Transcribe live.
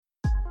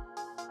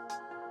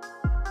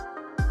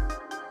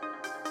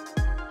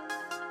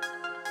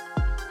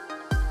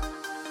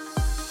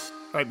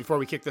right, before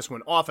we kick this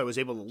one off, I was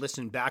able to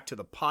listen back to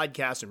the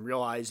podcast and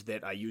realize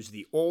that I used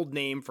the old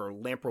name for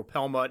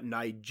Lampropelma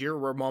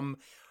nigerrimum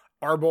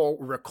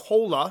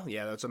arboricola,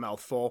 yeah, that's a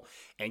mouthful,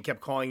 and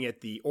kept calling it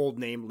the old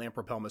name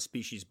Lampropelma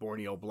species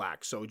Borneo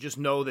black. So just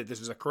know that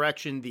this is a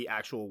correction. The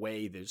actual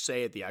way to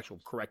say it, the actual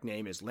correct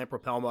name is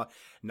Lampropelma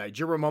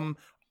nigerrimum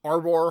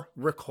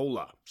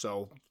arboricola.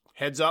 So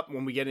heads up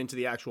when we get into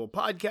the actual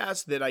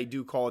podcast that I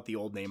do call it the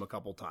old name a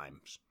couple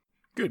times.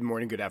 Good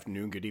morning, good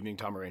afternoon, good evening.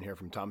 Tom Moran here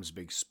from Tom's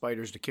Big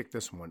Spiders. To kick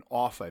this one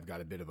off, I've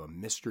got a bit of a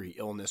mystery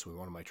illness with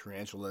one of my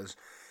tarantulas.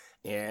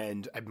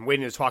 And I've been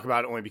waiting to talk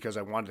about it only because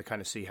I wanted to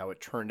kind of see how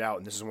it turned out.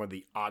 And this is one of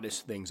the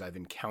oddest things I've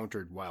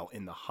encountered while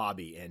in the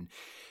hobby. And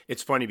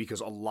it's funny because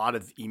a lot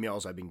of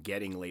emails I've been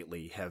getting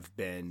lately have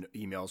been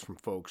emails from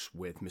folks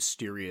with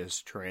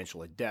mysterious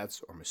tarantula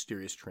deaths or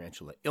mysterious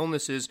tarantula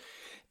illnesses.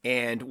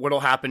 And what'll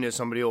happen is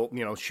somebody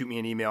will, shoot me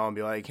an email and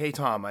be like, hey,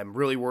 Tom, I'm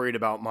really worried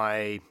about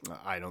my,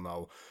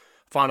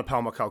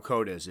 Phainopelma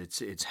caucodes.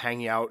 It's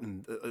hanging out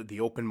in the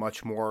open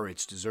much more.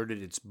 It's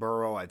deserted its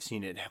burrow. I've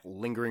seen it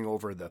lingering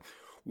over the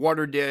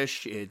water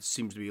dish. It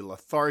seems to be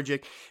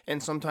lethargic,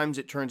 and sometimes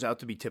it turns out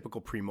to be typical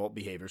pre-molt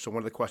behavior. So one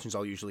of the questions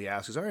I'll usually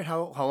ask is, all right,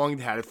 how long have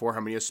you had it for? How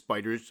many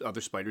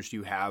other spiders do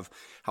you have?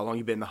 How long have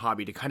you been in the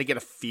hobby? To kind of get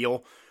a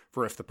feel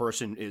for if the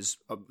person is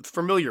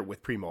familiar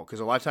with pre-molt, because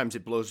a lot of times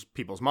it blows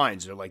people's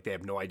minds. They're like, they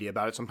have no idea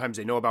about it. Sometimes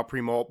they know about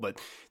pre-molt, but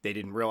they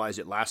didn't realize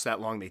it lasts that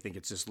long. They think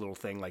it's this little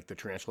thing like the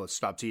tarantula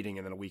stops eating,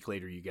 and then a week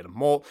later you get a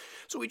molt.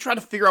 So we try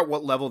to figure out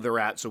what level they're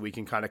at so we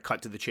can kind of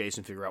cut to the chase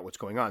and figure out what's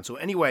going on. So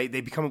anyway,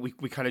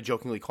 we kind of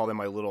jokingly call them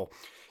my little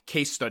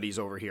case studies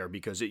over here,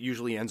 because it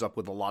usually ends up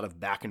with a lot of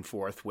back and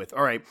forth with,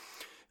 all right,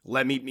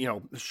 let me,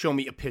 show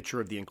me a picture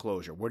of the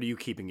enclosure. What are you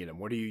keeping it in?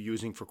 What are you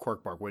using for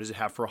cork bark? What does it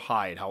have for a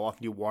hide? How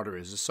often do you water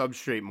it? Is the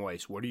substrate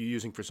moist? What are you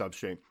using for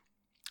substrate?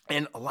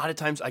 And a lot of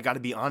times, I got to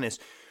be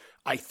honest,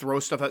 I throw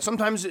stuff out.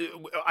 Sometimes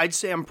I'd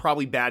say I'm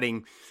probably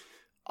batting,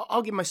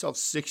 I'll give myself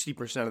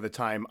 60% of the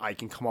time I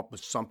can come up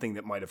with something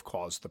that might have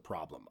caused the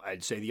problem.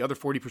 I'd say the other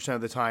 40%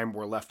 of the time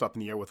we're left up in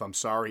the air with, I'm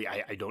sorry,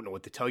 I don't know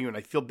what to tell you. And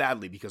I feel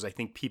badly because I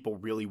think people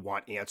really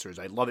want answers.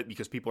 I love it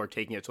because people are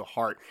taking it to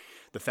heart,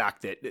 the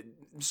fact that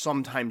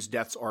sometimes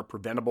deaths are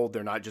preventable.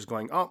 They're not just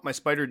going, oh, my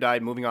spider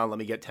died, moving on, let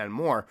me get 10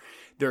 more.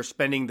 They're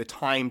spending the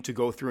time to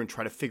go through and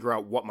try to figure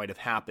out what might have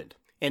happened.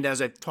 And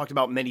as I've talked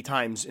about many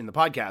times in the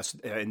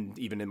podcast and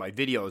even in my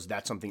videos,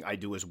 that's something I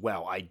do as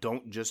well. I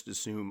don't just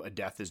assume a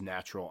death is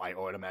natural. I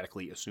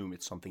automatically assume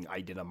it's something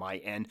I did on my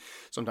end.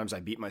 Sometimes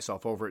I beat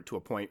myself over it to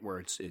a point where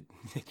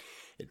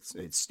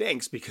it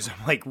stinks because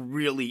I'm like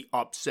really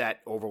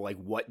upset over like,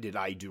 what did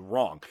I do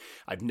wrong?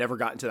 I've never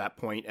gotten to that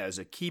point as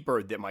a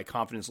keeper that my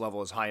confidence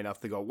level is high enough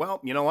to go, well,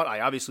 you know what?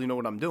 I obviously know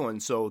what I'm doing.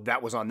 So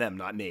that was on them,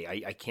 not me.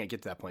 I can't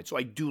get to that point. So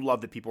I do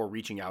love that people are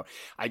reaching out.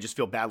 I just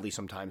feel badly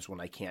sometimes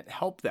when I can't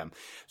help them.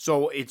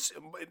 So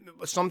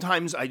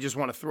sometimes I just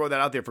want to throw that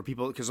out there for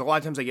people, because a lot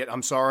of times I get,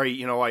 I'm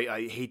sorry,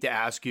 I hate to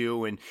ask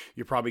you and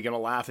you're probably going to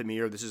laugh at me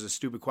or this is a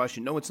stupid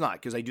question. No, it's not,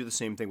 because I do the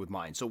same thing with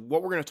mine. So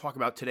what we're going to talk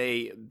about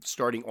today,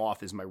 starting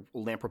off, is my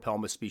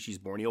Lampropelma species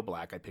Borneo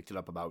black. I picked it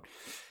up about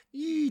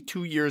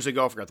 2 years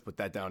ago. I forgot to put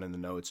that down in the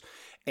notes.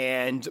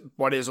 And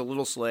what is a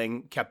little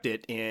sling, kept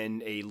it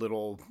in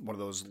one of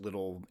those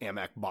little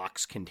Amac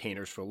box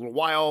containers for a little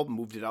while,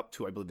 moved it up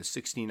to, I believe, the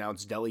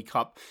 16-ounce deli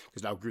cup,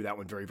 because I outgrew that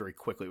one very, very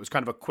quickly. It was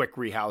kind of a quick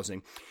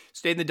rehousing.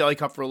 Stayed in the deli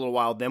cup for a little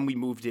while. Then we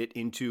moved it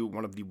into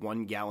one of the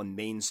 1-gallon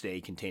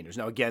mainstay containers.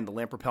 Now, again, the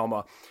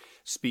Lampropelma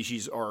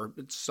species are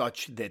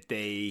such that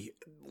they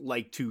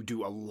like to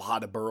do a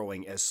lot of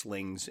burrowing as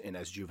slings and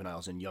as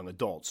juveniles and young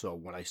adults. So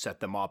when I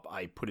set them up,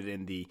 I put it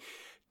in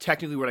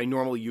technically what I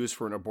normally use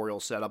for an arboreal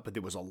setup, but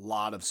there was a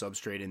lot of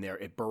substrate in there.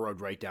 It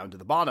burrowed right down to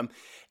the bottom.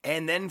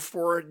 And then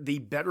for the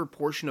better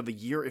portion of a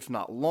year, if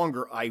not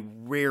longer, I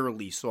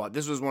rarely saw it.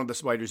 This was one of the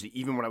spiders that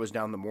even when I was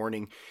down in the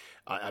morning,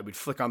 I would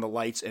flick on the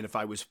lights, and if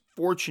I was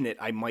fortunate,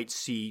 I might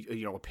see,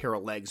 a pair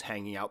of legs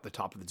hanging out the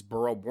top of its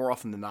burrow. More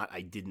often than not, I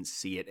didn't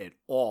see it at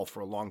all for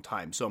a long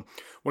time. So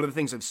one of the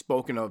things I've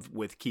spoken of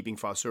with keeping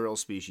fossorial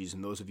species,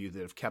 and those of you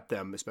that have kept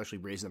them, especially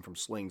raising them from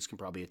slings, can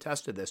probably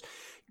attest to this,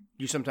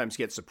 you sometimes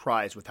get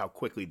surprised with how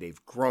quickly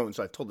they've grown.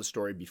 So I've told the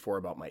story before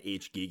about my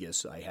H.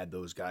 gigas. I had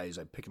those guys,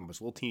 I picked them up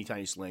as little teeny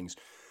tiny slings,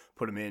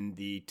 put them in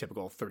the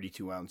typical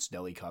 32-ounce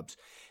deli cups,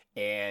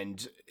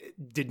 and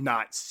did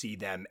not see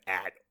them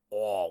at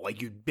all.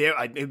 Like it'd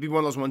be one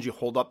of those ones you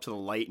hold up to the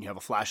light and you have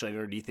a flashlight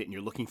underneath it and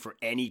you're looking for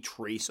any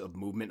trace of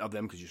movement of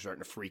them because you're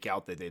starting to freak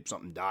out that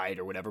something died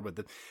or whatever.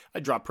 But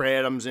I dropped prey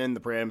atoms in, the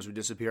prey atoms would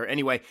disappear.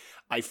 Anyway,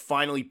 I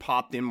finally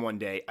popped in one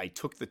day. I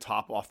took the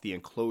top off the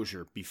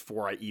enclosure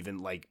before I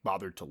even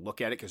bothered to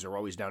look at it, because they're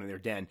always down in their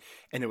den.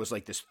 And there was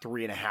this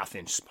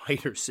 3.5-inch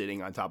spider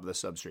sitting on top of the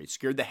substrate.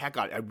 Scared the heck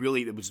out of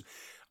me.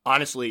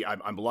 honestly,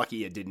 I'm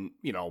lucky it didn't,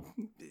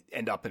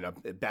 end up in a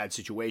bad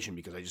situation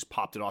because I just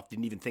popped it off.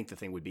 Didn't even think the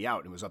thing would be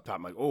out. It was up top.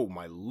 I'm like, oh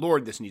my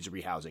Lord, this needs a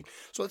rehousing.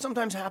 So it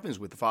sometimes happens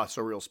with the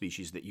fossorial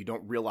species that you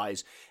don't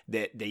realize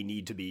that they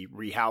need to be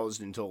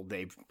rehoused until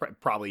they've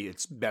probably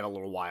it's been a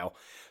little while.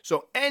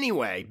 So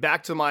anyway,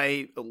 back to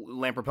my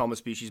Lampropelma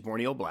species,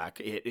 Borneo Black.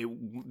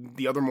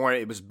 The other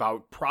morning, it was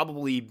about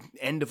probably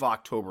end of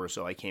October or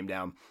so, I came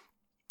down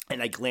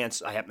and I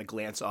happened to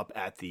glance up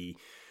at the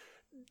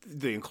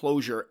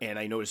enclosure, and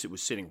I noticed it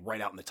was sitting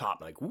right out in the top.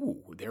 I'm like,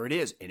 ooh, there it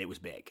is. And it was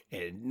big.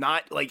 And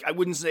not like, I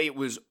wouldn't say it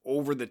was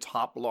over the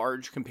top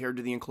large compared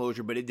to the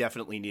enclosure, but it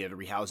definitely needed a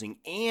rehousing.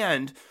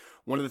 And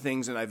one of the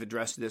things, and I've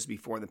addressed this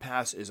before in the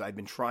past, is I've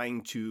been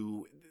trying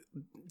to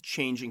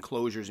change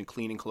enclosures and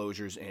clean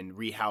enclosures and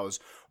rehouse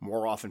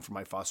more often for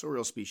my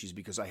fossorial species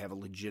because I have a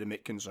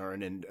legitimate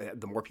concern. And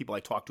the more people I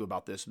talk to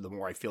about this, the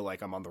more I feel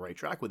like I'm on the right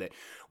track with it,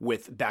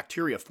 with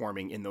bacteria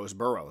forming in those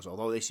burrows.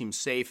 Although they seem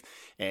safe,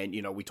 and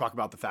we talk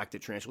about the fact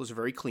that tarantulas are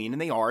very clean,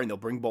 and they are, and they'll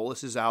bring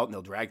boluses out and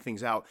they'll drag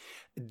things out.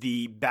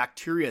 The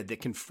bacteria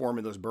that can form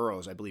in those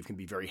burrows, I believe, can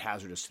be very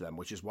hazardous to them,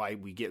 which is why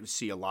we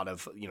see a lot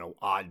of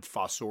odd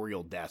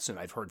fossorial deaths. And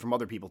I've heard from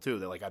other people too.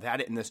 They're like, I've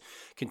had it in this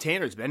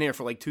container. It's been here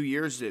for like 2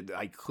 years.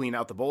 I clean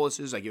out the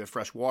boluses. I give it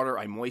fresh water.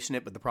 I moisten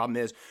it. But the problem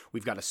is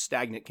we've got a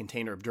stagnant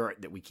container of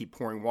dirt that we keep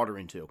pouring water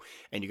into.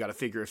 And you got to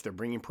figure if they're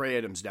bringing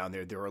praeatoms down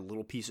there, there are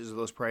little pieces of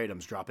those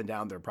praeatoms dropping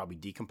down. They're probably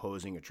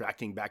decomposing,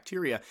 attracting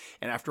bacteria.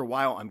 And after a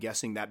while, I'm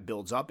guessing that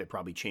builds up. It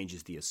probably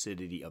changes the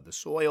acidity of the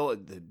soil,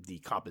 the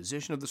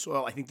composition of the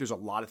soil. I think there's a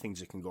lot of things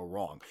that can go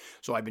wrong.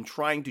 So I've been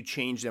trying to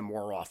change them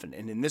more often.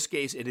 And in this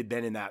case, it had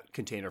been in that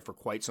container for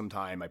quite some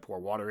time. I pour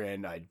water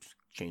in. I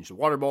changed the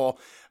water bowl,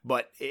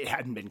 but it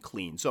hadn't been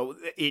cleaned. So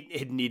it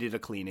had needed a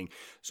cleaning.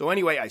 So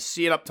anyway, I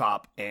see it up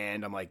top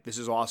and I'm like, this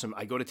is awesome.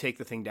 I go to take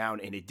the thing down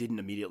and it didn't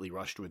immediately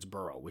rush to its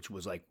burrow, which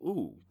was like,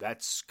 ooh,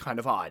 that's kind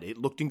of odd. It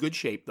looked in good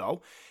shape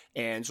though.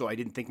 And so I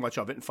didn't think much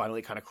of it. And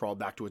finally it kind of crawled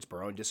back to its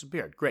burrow and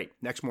disappeared. Great.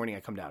 Next morning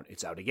I come down.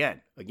 It's out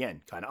again.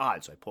 Again, kind of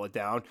odd. So I pull it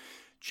down,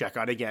 check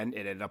out again. It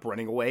ended up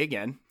running away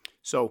again.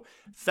 So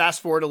fast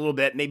forward a little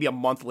bit, maybe a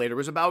month later, it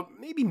was about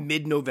maybe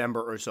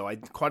mid-November or so. I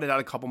caught it out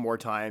a couple more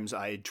times.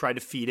 I tried to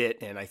feed it,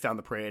 and I found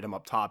the praeatom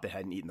up top. It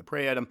hadn't eaten the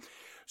praeatom.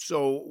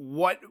 So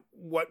what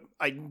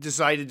I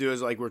decided to do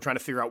is, like, we're trying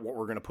to figure out what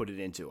we're going to put it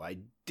into. I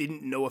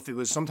didn't know if it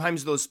was,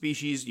 sometimes those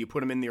species, you put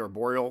them in the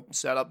arboreal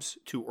setups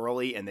too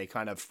early and they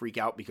kind of freak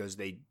out because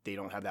they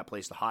don't have that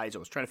place to hide. So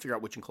I was trying to figure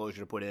out which enclosure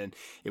to put in.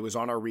 It was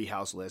on our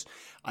rehouse list.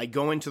 I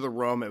go into the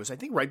room. It was, I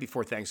think, right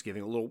before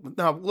Thanksgiving,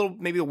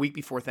 maybe a week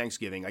before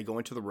Thanksgiving. I go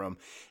into the room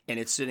and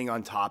it's sitting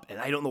on top, and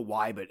I don't know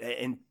why,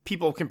 and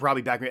people can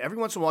probably back me. Every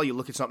once in a while you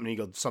look at something and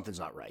you go, something's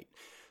not right.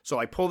 So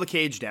I pull the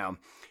cage down.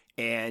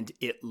 And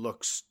it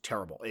looks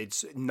terrible.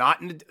 It's not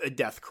in a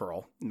death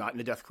curl,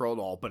 at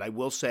all. But I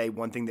will say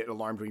one thing that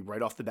alarmed me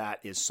right off the bat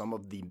is some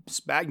of the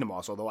sphagnum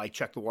moss, although I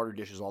check the water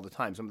dishes all the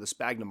time, some of the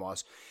sphagnum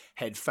moss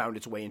had found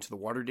its way into the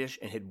water dish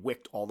and had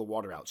wicked all the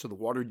water out. So the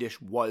water dish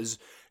was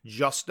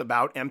just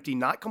about empty,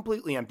 not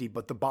completely empty,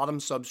 but the bottom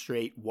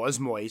substrate was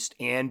moist.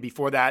 And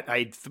before that,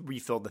 I'd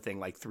refilled the thing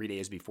like 3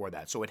 days before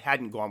that. So it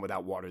hadn't gone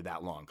without water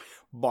that long.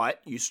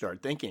 But you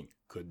start thinking,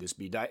 could this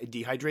be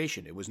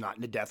dehydration? It was not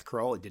in a death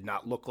curl. It did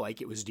not look like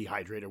it was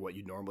dehydrated, what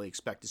you'd normally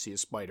expect to see a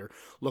spider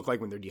look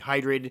like when they're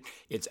dehydrated.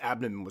 Its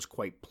abdomen was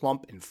quite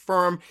plump and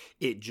firm.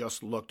 It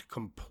just looked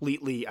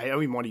completely, I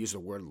don't even want to use the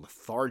word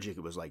lethargic.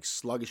 It was like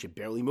sluggish. It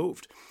barely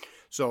moved.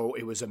 So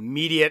it was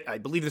immediate. I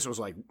believe this was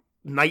like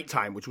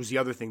nighttime, which was the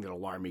other thing that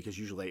alarmed me because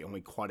usually I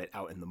only caught it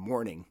out in the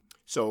morning.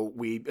 So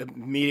we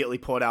immediately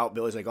pull it out.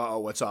 Billy's like, oh,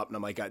 what's up? And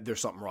I'm like,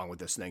 there's something wrong with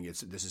this thing.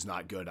 This is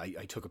not good.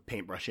 I took a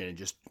paintbrush in and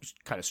just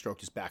kind of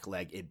stroked his back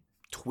leg. It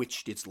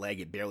twitched its leg.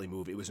 It barely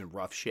moved. It was in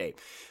rough shape.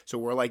 So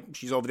we're like,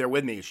 she's over there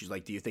with me. She's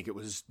like, do you think it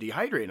was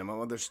dehydrated? I'm like,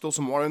 well, there's still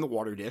some water in the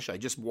water dish. I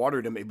just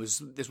watered him.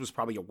 This was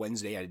probably a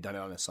Wednesday. I had done it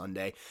on a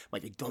Sunday. I'm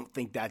like, I don't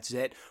think that's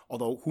it.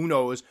 Although, who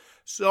knows?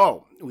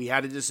 So we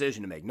had a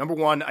decision to make. Number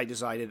one, I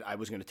decided I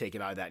was going to take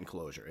it out of that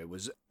enclosure. It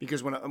was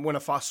because when a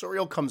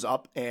fossorial comes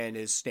up and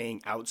is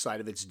staying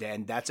outside of its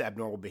den, that's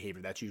abnormal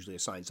behavior. That's usually a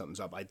sign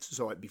something's up. I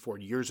saw it before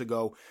years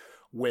ago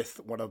with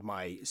one of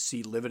my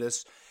C.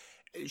 lividus.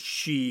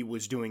 She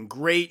was doing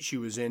great. She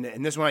was in,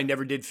 and this one I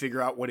never did figure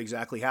out what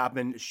exactly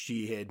happened.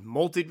 She had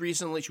molted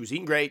recently. She was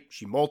eating great.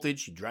 She molted.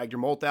 She dragged her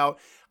molt out.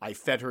 I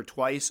fed her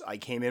twice. I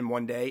came in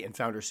one day and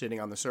found her sitting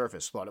on the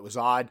surface. Thought it was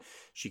odd.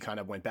 She kind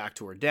of went back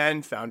to her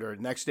den, found her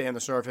next day on the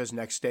surface.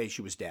 Next day,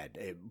 she was dead.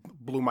 It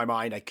blew my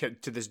mind.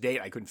 To this date,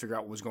 I couldn't figure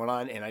out what was going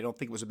on, and I don't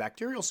think it was a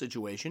bacterial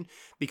situation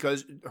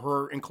because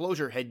her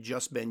enclosure had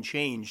just been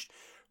changed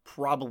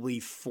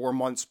probably 4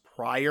 months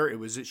prior.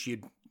 She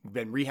had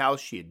been rehoused,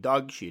 she had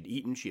dug, she had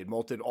eaten, she had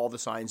molted, all the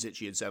signs that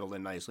she had settled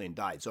in nicely and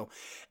died. So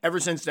ever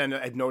since then,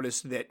 I've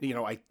noticed that,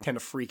 I tend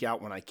to freak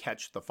out when I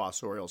catch the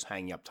fossorials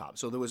hanging up top.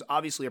 So there was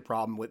obviously a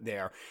problem with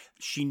there.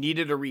 She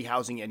needed a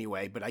rehousing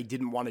anyway, but I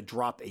didn't want to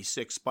drop a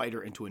sick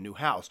spider into a new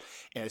house.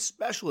 And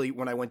especially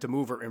when I went to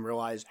move her and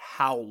realized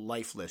how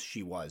lifeless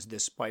she was.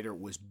 This spider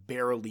was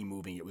barely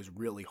moving. It was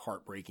really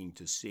heartbreaking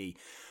to see.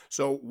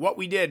 So what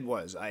we did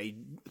was I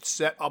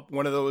set up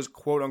one of those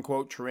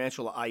quote-unquote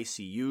tarantula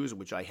ICUs,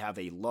 which I have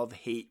a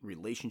love-hate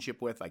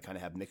relationship with. I kind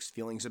of have mixed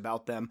feelings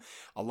about them.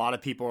 A lot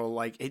of people are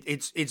like,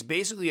 it's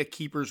basically a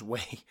keeper's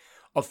way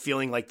of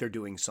feeling like they're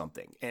doing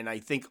something. And I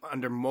think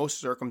under most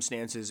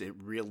circumstances, it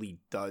really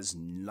does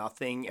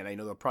nothing. And I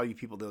know there'll probably be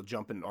people that'll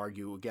jump in and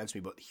argue against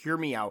me, but hear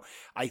me out.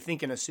 I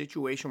think in a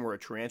situation where a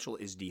tarantula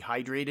is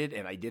dehydrated,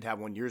 and I did have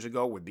one years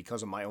ago where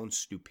because of my own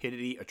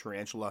stupidity, a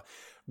tarantula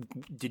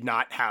did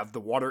not have the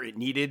water it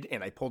needed,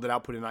 and I pulled it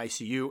out, put it in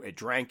ICU, it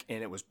drank,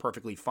 and it was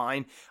perfectly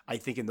fine. I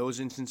think in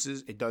those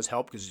instances, it does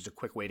help because it's a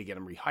quick way to get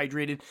them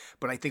rehydrated.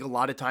 But I think a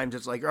lot of times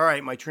it's like, all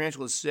right, my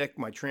tarantula is sick,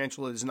 my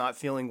tarantula is not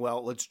feeling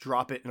well, let's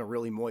drop it in a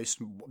really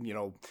moist,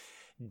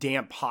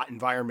 damp, hot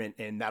environment,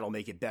 and that'll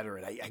make it better.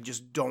 And I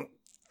just don't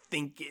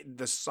think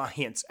the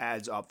science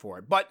adds up for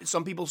it. But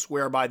some people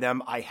swear by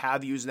them. I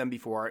have used them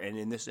before, and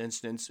in this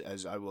instance,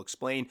 as I will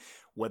explain,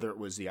 whether it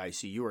was the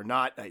ICU or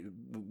not,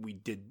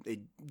 it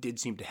did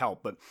seem to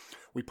help. But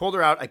we pulled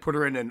her out. I put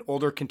her in an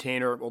older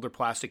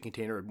plastic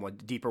container, one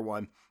deeper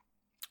one,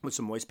 with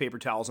some moist paper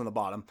towels on the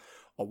bottom,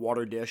 a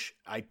water dish.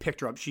 I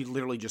picked her up. She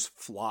literally just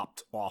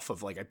flopped off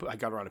of I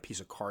got her on a piece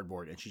of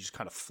cardboard, and she just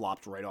kind of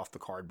flopped right off the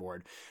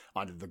cardboard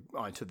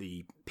onto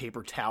the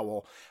paper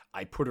towel.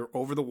 I put her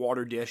over the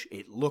water dish.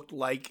 It looked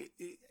like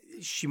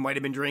she might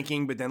have been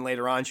drinking, but then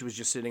later on she was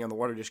just sitting on the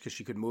water dish because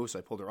she could move. So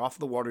I pulled her off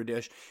the water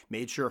dish,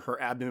 made sure her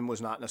abdomen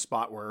was not in a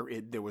spot where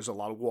there was a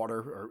lot of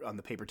water on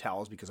the paper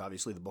towels, because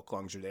obviously the book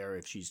lungs are there.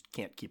 If she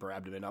can't keep her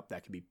abdomen up,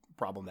 that could be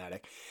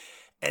problematic.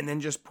 And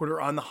then just put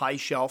her on the high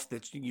shelf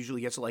that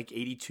usually gets like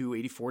 82,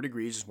 84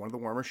 degrees. It's one of the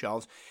warmer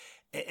shelves,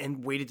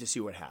 and waited to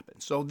see what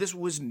happened. So this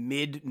was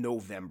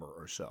mid-November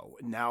or so.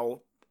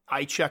 Now,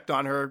 I checked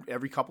on her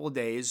every couple of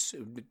days,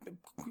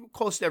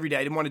 close to every day.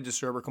 I didn't want to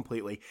disturb her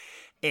completely.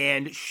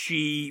 And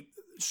she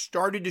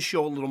started to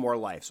show a little more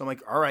life. So I'm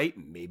like, all right,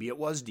 maybe it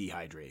was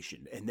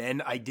dehydration. And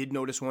then I did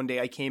notice one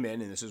day I came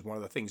in, and this is one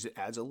of the things that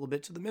adds a little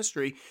bit to the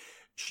mystery,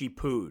 she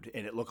pooed,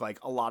 and it looked like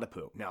a lot of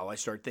poo. Now I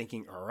start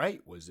thinking, all right,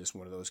 was this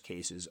one of those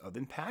cases of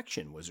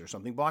impaction? Was there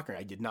something blocking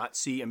her? I did not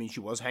see. I mean, she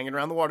was hanging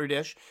around the water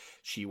dish.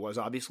 She was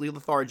obviously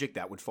lethargic.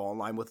 That would fall in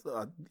line with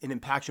an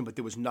impaction, but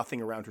there was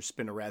nothing around her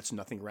spinnerets,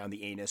 nothing around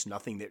the anus,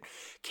 nothing that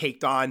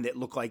caked on that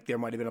looked like there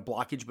might have been a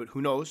blockage, but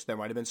who knows? There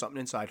might have been something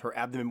inside. Her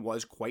abdomen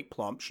was quite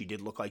plump. She did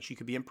look like she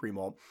could be in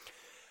premolt.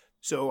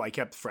 So I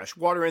kept fresh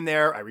water in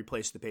there. I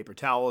replaced the paper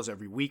towels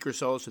every week or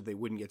so they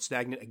wouldn't get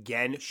stagnant.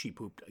 Again, she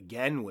pooped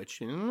again,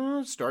 which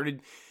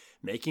started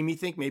making me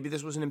think maybe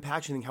this was an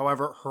impaction thing.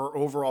 However, her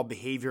overall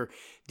behavior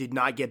did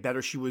not get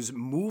better. She was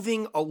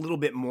moving a little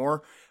bit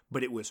more,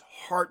 but it was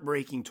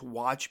heartbreaking to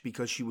watch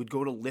because she would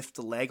go to lift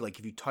the leg. Like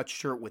if you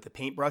touched her with a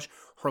paintbrush,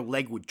 her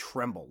leg would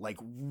tremble, like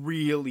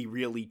really,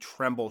 really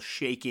tremble,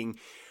 shaking,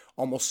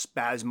 almost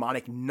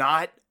spasmodic,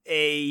 not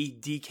a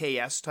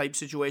DKS type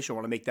situation. I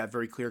want to make that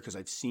very clear because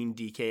I've seen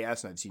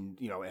DKS and I've seen,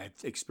 I've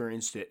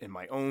experienced it in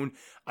my own.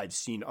 I've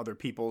seen other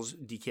people's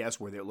DKS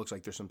where it looks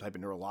like there's some type of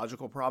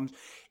neurological problems.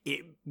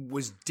 It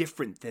was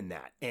different than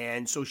that.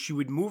 And so she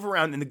would move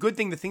around. And the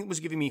thing that was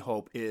giving me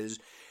hope is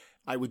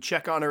I would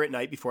check on her at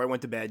night before I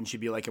went to bed, and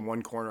she'd be like in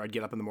one corner. I'd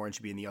get up in the morning,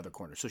 she'd be in the other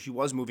corner. So she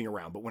was moving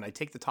around. But when I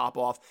take the top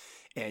off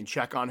and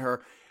check on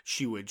her,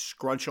 she would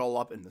scrunch all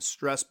up in the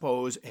stress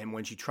pose. And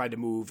when she tried to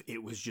move,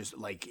 it was just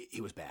like,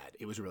 it was bad.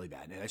 It was really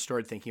bad. And I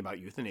started thinking about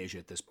euthanasia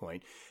at this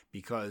point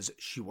because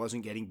she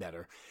wasn't getting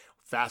better.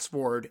 Fast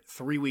forward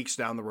 3 weeks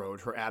down the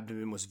road, her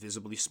abdomen was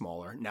visibly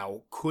smaller.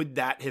 Now, could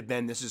that have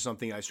been, this is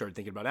something I started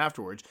thinking about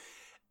afterwards,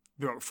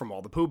 from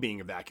all the poo being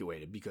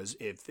evacuated? Because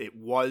if it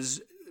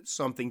was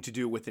something to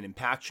do with an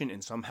impaction,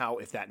 and somehow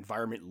if that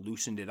environment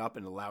loosened it up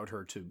and allowed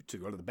her to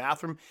go to the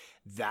bathroom,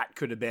 that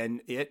could have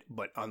been it.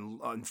 But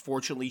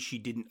unfortunately, she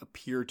didn't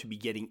appear to be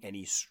getting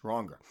any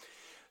stronger.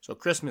 So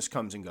Christmas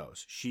comes and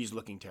goes. She's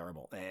looking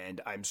terrible,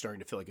 and I'm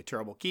starting to feel like a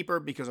terrible keeper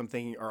because I'm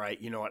thinking, all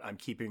right, you know what? I'm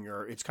keeping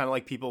her. It's kind of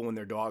like people when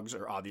their dogs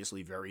are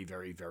obviously very,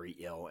 very, very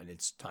ill, and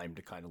it's time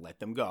to kind of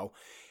let them go,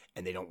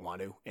 and they don't want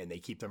to, and they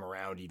keep them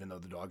around even though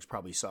the dog's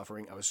probably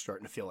suffering. I was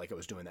starting to feel like I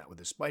was doing that with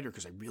the spider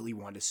because I really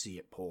wanted to see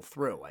it pull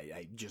through.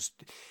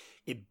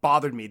 It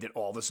bothered me that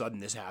all of a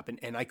sudden this happened,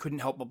 and I couldn't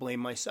help but blame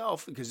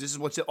myself because this is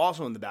what's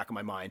also in the back of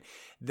my mind.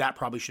 That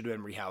probably should have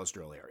been rehoused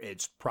earlier.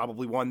 It's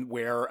probably one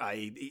where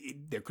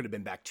there could have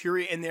been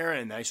bacteria in there,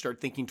 and I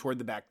start thinking toward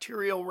the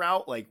bacterial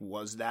route. Like,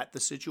 was that the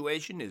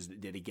situation?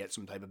 Did it get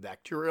some type of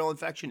bacterial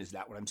infection? Is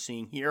that what I'm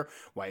seeing here?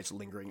 Why it's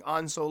lingering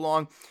on so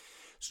long?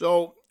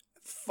 So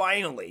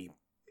finally,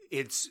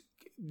 it's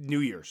New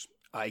Year's.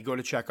 I go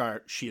to check on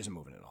her. She isn't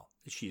moving at all.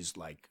 She's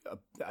like,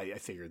 I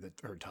figure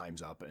that her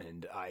time's up,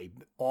 and I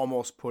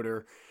almost put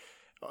her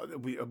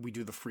we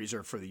do the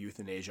freezer for the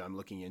euthanasia. I'm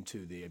looking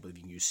into I believe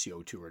you can use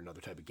CO2 or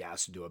another type of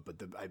gas to do it.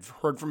 But I've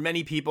heard from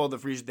many people the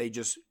freezer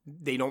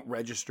they don't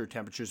register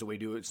temperatures the way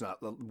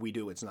we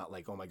do. It's not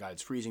like, oh my God,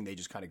 it's freezing. They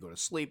just kind of go to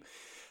sleep.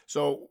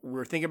 So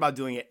we're thinking about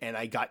doing it, and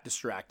I got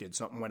distracted.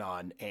 Something went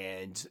on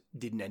and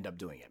didn't end up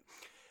doing it.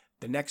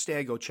 The next day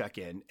I go check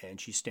in,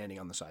 and she's standing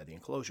on the side of the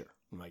enclosure.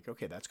 I'm like,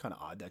 okay, that's kind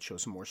of odd. That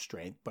shows some more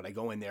strength. But I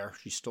go in there.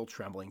 She's still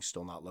trembling,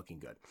 still not looking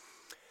good.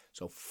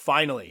 So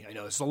finally, I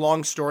know it's a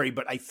long story,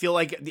 but I feel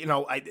like,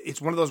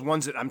 it's one of those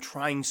ones that I'm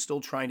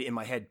still trying to, in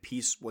my head,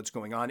 piece what's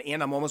going on.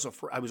 And I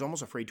was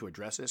almost afraid to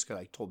address this because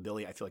I told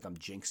Billy, I feel like I'm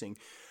jinxing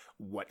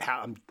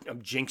I'm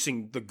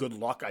jinxing the good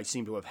luck I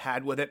seem to have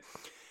had with it.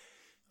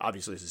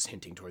 Obviously, this is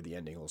hinting toward the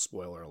ending, a little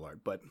spoiler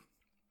alert. But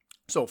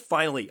so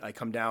finally, I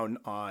come down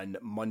on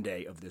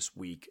Monday of this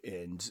week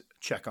and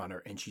check on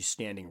her, and she's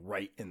standing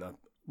right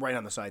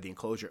on the side of the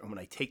enclosure. And when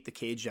I take the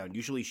cage down,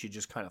 usually she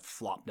just kind of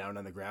flopped down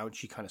on the ground.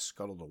 She kind of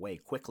scuttled away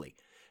quickly.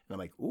 And I'm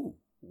like, ooh,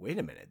 wait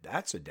a minute.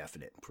 That's a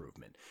definite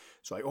improvement.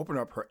 So I open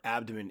up. Her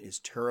abdomen is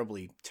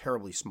terribly,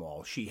 terribly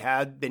small. She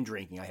had been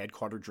drinking. I had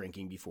caught her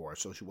drinking before.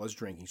 So she was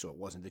drinking. So it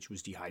wasn't that she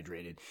was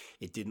dehydrated.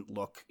 It didn't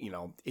look,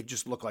 it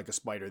just looked like a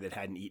spider that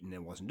hadn't eaten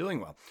and wasn't doing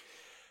well.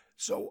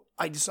 So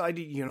I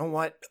decided, you know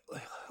what,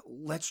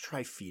 let's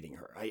try feeding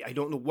her. I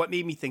don't know what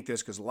made me think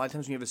this, because a lot of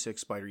times when you have a sick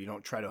spider, you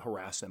don't try to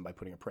harass them by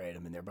putting a prey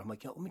item in there. But I'm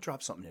like, let me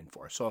drop something in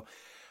for her. So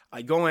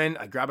I go in,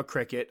 I grab a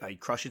cricket, I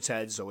crush its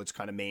head so it's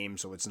kind of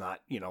maimed, so it's not,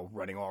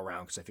 running all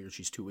around, because I figured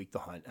she's too weak to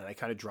hunt. And I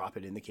kind of drop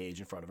it in the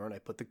cage in front of her, and I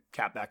put the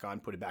cap back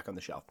on, put it back on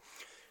the shelf.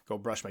 Go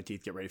brush my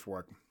teeth, get ready for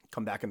work.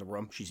 Come back in the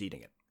room, she's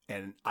eating it.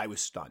 And I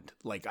was stunned.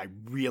 Like, I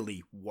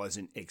really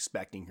wasn't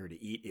expecting her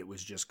to eat. It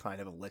was just kind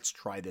of let's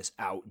try this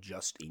out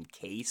just in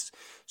case,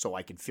 so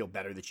I could feel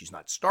better that she's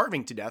not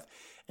starving to death.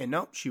 And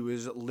no, she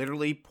was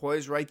literally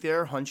poised right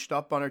there, hunched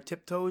up on her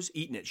tiptoes,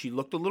 eating it. She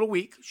looked a little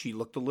weak. She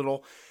looked a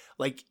little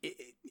like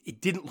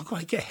it didn't look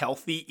like a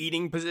healthy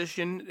eating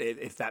position,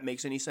 if that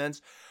makes any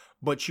sense.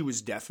 But she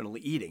was definitely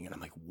eating. And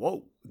I'm like,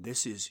 whoa,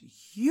 this is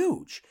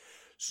huge.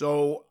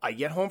 So I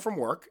get home from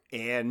work,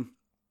 and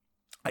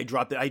I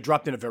dropped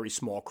in a very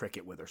small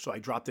cricket with her. So I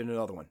dropped in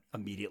another one,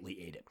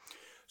 immediately ate it.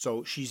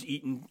 So she's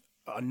eaten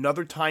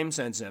another time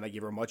since then. I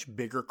gave her a much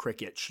bigger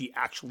cricket. She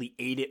actually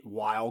ate it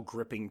while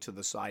gripping to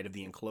the side of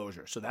the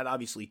enclosure. So that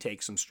obviously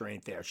takes some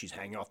strength there. She's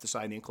hanging off the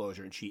side of the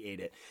enclosure, and she ate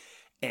it.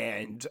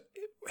 And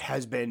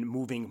has been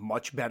moving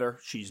much better.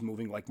 She's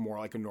moving more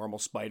like a normal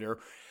spider.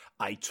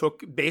 I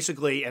took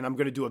basically, and I'm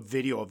going to do a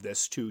video of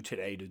this too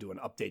today to do an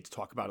update to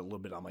talk about it a little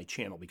bit on my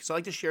channel, because I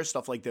like to share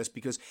stuff like this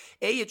because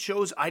it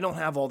shows I don't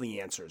have all the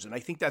answers. And I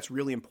think that's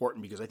really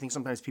important, because I think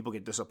sometimes people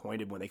get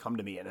disappointed when they come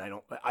to me and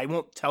I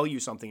won't tell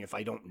you something if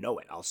I don't know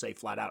it. I'll say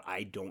flat out,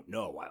 I don't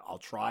know. I'll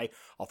try,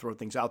 I'll throw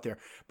things out there,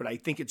 but I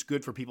think it's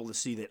good for people to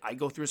see that I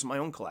go through this in my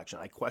own collection.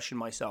 I question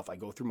myself. I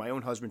go through my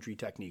own husbandry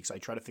techniques. I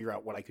try to figure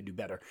out what I could do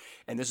better.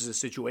 And this is a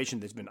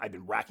situation I've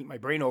been racking my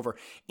brain over.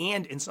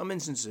 And in some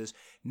instances,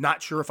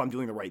 not sure if I'm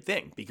doing the right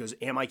thing, because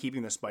am I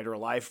keeping the spider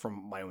alive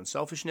from my own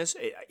selfishness?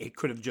 It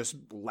could have just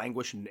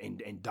languished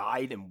and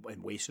died and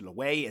wasted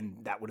away,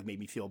 and that would have made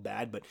me feel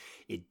bad, but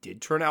it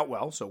did turn out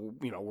well. So,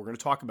 we're going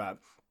to talk about it.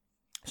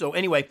 So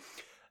anyway,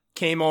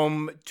 came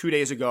home 2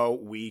 days ago.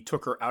 We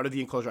took her out of the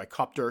enclosure. I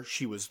cupped her.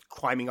 She was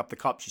climbing up the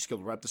cup. She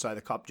scaled right up the side of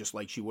the cup, just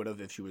like she would have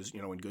if she was,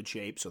 in good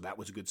shape. So that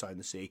was a good sign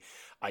to see.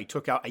 I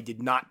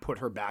did not put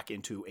her back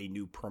into a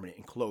new permanent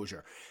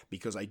enclosure,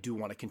 because I do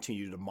want to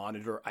continue to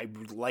monitor. I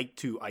would like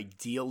to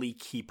ideally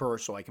keep her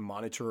so I can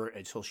monitor her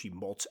until she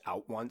molts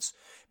out once,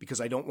 because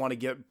I don't want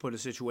to put a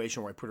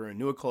situation where I put her in a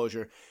new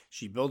enclosure.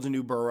 She builds a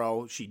new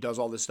burrow. She does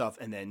all this stuff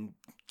and then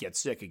gets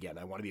sick again.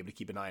 I want to be able to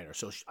keep an eye on her.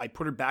 So I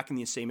put her back in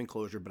the same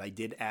enclosure, but I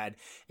did add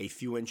a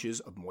few inches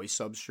of moist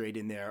substrate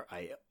in there.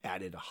 I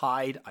added a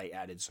hide. I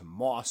added some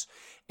moss.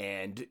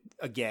 And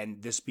again,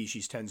 this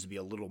species tends to be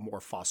a little more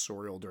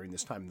fossorial during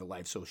this time in the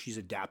life. So she's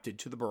adapted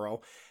to the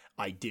burrow.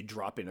 I did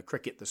drop in a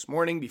cricket this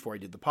morning before I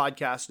did the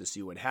podcast to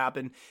see what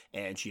happened,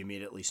 and she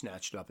immediately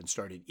snatched it up and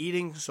started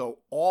eating. So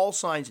all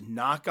signs,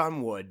 knock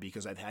on wood,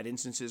 because I've had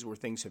instances where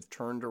things have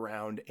turned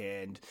around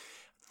and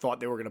thought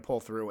they were going to pull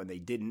through and they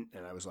didn't,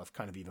 and I was left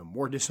kind of even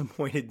more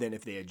disappointed than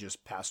if they had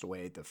just passed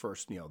away at the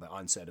first, the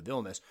onset of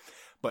illness.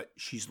 But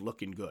she's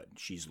looking good.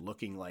 She's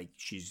looking like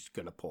she's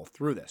going to pull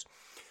through this.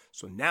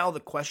 So now the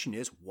question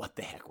is, what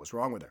the heck was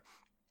wrong with her?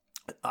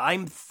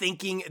 I'm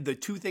thinking, the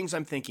two things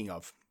I'm thinking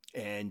of,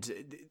 and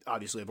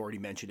obviously I've already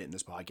mentioned it in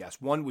this podcast.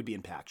 One would be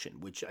impaction,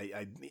 which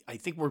I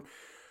think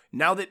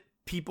now that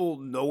people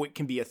know it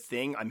can be a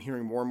thing, I'm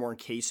hearing more and more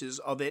cases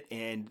of it,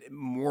 and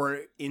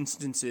more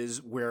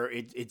instances where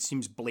it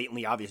seems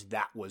blatantly obvious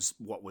that was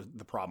what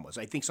the problem was.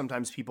 I think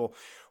sometimes people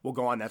will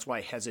go on, that's why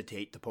I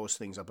hesitate to post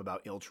things up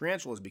about ill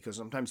tarantulas, because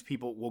sometimes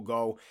people will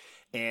go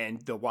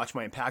and they'll watch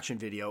my impaction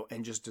video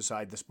and just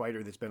decide the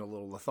spider that's been a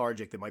little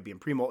lethargic that might be in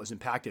premolt is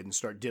impacted and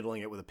start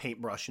diddling it with a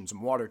paintbrush and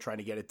some water trying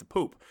to get it to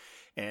poop.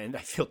 And I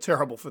feel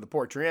terrible for the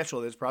poor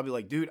tarantula that's probably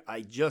like, dude,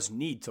 I just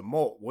need to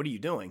molt. What are you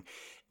doing?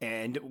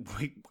 And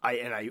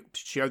I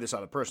share this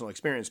out of personal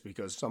experience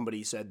because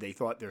somebody said they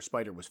thought their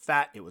spider was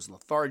fat, it was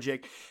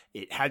lethargic,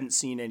 it hadn't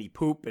seen any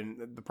poop.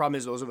 And the problem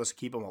is, those of us who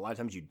keep them, a lot of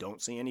times you don't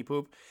see any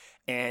poop.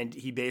 And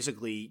he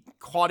basically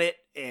caught it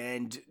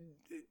and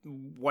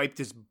wiped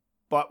his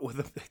butt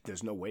with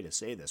there's no way to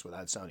say this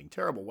without sounding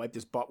terrible, wiped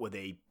his butt with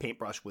a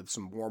paintbrush with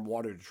some warm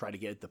water to try to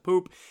get it to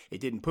poop.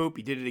 It didn't poop.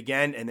 He did it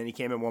again, and then he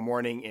came in one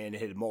morning and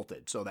it had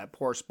molted. So that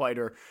poor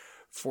spider,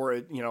 for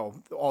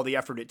all the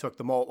effort it took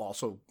to molt,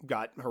 also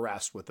got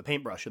harassed with the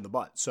paintbrush in the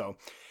butt. So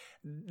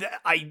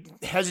I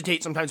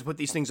hesitate sometimes to put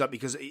these things up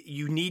because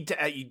you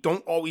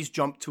don't always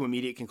jump to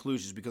immediate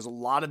conclusions, because a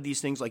lot of these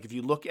things, like if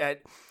you look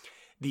at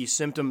the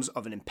symptoms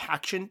of an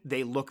impaction,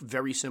 they look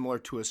very similar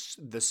to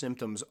the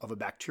symptoms of a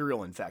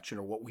bacterial infection,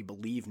 or what we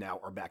believe now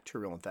are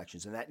bacterial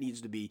infections. And that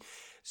needs to be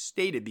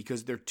stated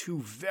because they're two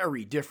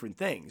very different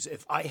things.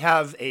 If I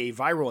have a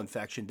viral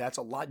infection, that's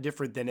a lot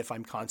different than if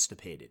I'm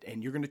constipated.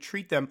 And you're going to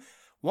treat them,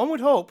 one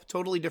would hope,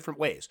 totally different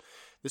ways.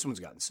 This one's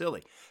gotten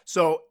silly.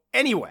 So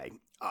anyway,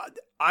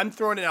 I'm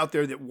throwing it out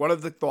there that one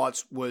of the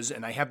thoughts was,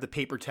 and I have the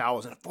paper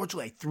towels, and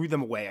unfortunately I threw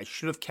them away. I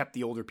should have kept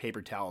the older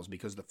paper towels,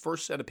 because the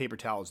first set of paper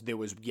towels, there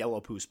was yellow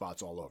poo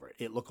spots all over it.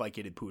 It looked like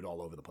it had pooed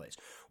all over the place,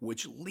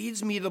 which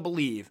leads me to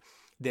believe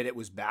that it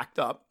was backed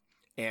up,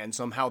 and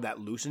somehow that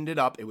loosened it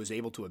up. It was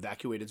able to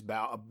evacuate its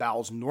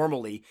bowels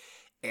normally,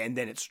 and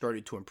then it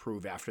started to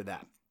improve after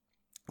that.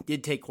 It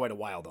did take quite a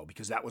while, though,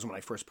 because that was when I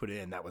first put it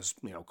in. That was,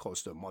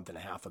 close to a month and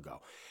a half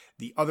ago.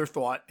 The other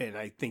thought, and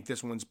I think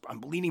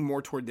I'm leaning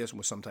more toward this,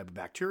 was some type of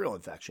bacterial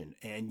infection.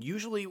 And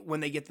usually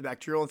when they get the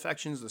bacterial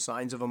infections, the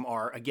signs of them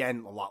are,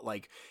 again, a lot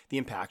like the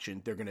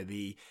impaction. They're going to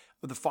be,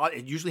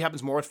 it usually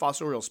happens more with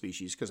fossorial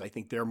species, because I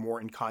think they're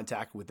more in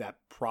contact with that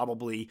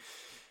probably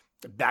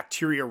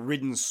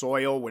bacteria-ridden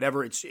soil,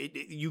 whatever.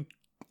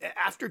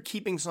 After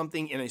keeping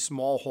something in a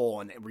small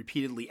hole and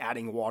repeatedly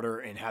adding water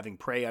and having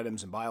prey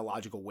items and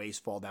biological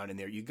waste fall down in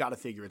there, you got to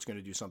figure it's going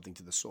to do something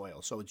to the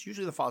soil. So it's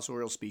usually the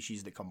fossorial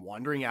species that come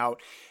wandering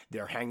out.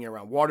 They're hanging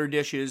around water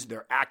dishes.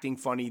 They're acting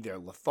funny. They're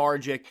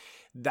lethargic.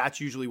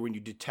 That's usually when you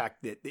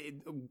detect that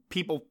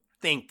people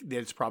think that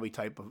it's probably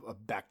type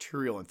of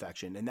bacterial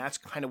infection. And that's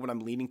kind of what I'm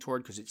leaning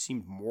toward, because it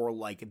seemed more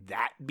like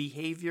that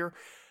behavior.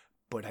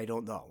 But I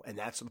don't know. And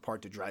that's the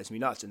part that drives me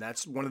nuts. And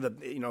that's one of the,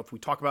 if we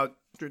talk about,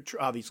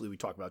 obviously we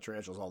talk about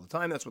tarantulas all the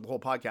time. That's what the whole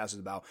podcast is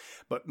about.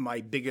 But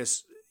my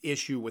biggest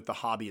issue with the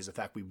hobby is the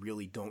fact we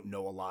really don't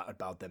know a lot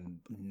about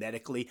them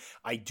medically.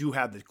 I do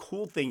have, the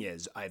cool thing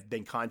is, I've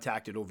been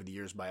contacted over the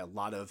years by a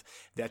lot of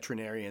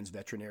veterinarians,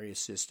 veterinary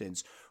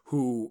assistants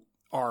who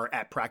are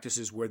at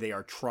practices where they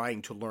are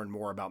trying to learn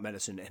more about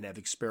medicine and have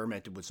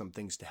experimented with some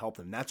things to help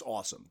them. That's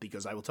awesome,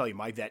 because I will tell you,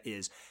 my vet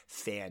is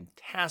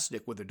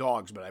fantastic with the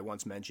dogs, but I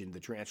once mentioned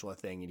the tarantula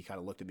thing and he kind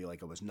of looked at me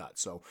like I was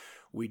nuts. So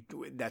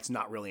that's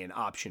not really an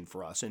option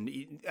for us. And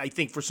I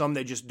think for some,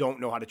 they just don't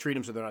know how to treat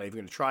them, so they're not even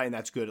going to try, and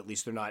that's good. At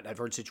least they're not. I've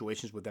heard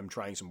situations with them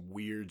trying some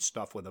weird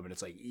stuff with them, and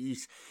it's like,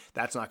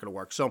 that's not going to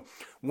work. So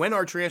when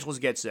our tarantulas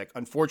get sick,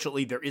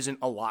 unfortunately, there isn't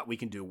a lot we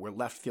can do. We're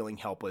left feeling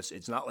helpless.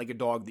 It's not like a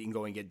dog that you can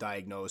go and get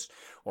diagnosed,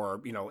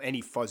 or any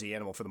fuzzy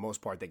animal. For the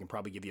most part, they can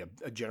probably give you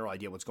a general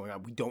idea what's going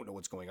on. We don't know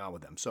what's going on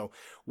with them. So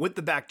with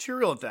the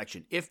bacterial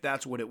infection, if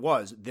that's what it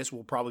was, this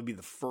will probably be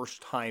the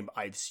first time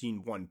I've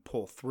seen one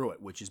pull through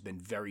it, which has been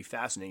very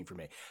fascinating for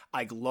me.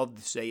 I'd love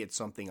to say it's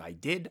something I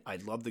did.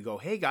 I'd love to go,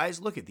 hey guys,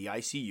 look at the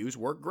ICUs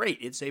work great.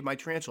 It saved my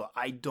tarantula.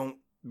 I don't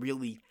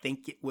really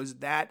think it was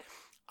that.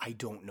 I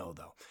don't know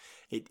though.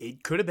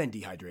 It could have been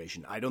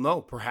dehydration. I don't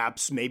know.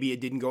 Perhaps maybe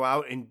it didn't go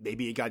out and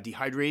maybe it got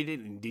dehydrated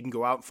and didn't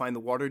go out and find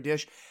the water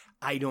dish.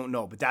 I don't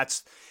know. But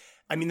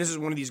this is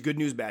one of these good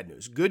news, bad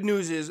news. Good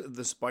news is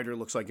the spider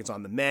looks like it's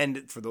on the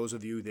mend. For those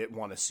of you that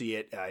want to see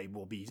it, I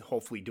will be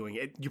hopefully doing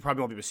it. You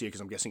probably won't be able to see it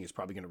because I'm guessing it's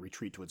probably going to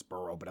retreat to its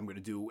burrow, but I'm going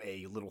to do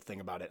a little thing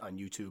about it on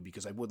YouTube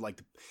because I would like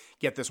to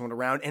get this one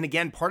around. And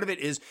again, part of it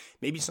is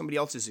maybe somebody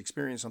else has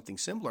experienced something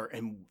similar,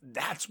 and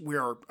that's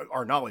where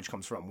our knowledge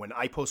comes from. When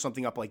I post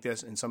something up like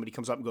this and somebody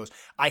comes up and goes,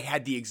 I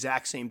had the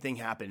exact same thing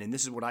happen, and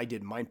this is what I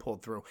did, mine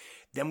pulled through,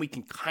 then we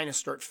can kind of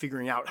start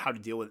figuring out how to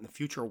deal with it in the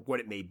future, or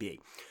what it may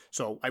be.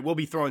 So I will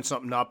be throwing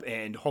something up,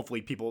 and hopefully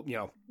people,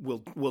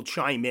 will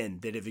chime in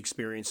that have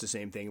experienced the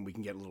same thing, and we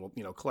can get a little,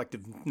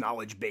 collective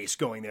knowledge base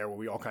going there where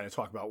we all kind of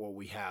talk about what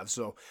we have.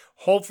 So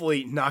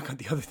hopefully,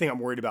 the other thing I'm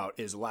worried about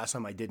is the last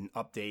time I did an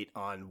update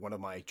on one of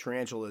my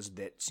tarantulas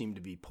that seemed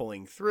to be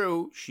pulling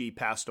through, she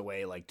passed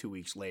away like 2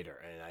 weeks later,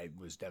 and I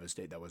was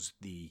devastated. That was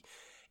the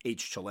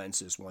H.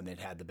 chilensis one that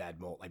had the bad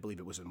molt. I believe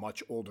it was a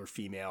much older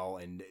female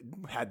and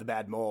had the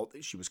bad molt.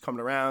 She was coming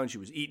around. She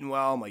was eating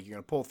well. I'm like, you're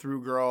going to pull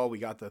through, girl. We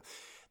got the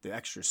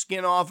extra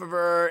skin off of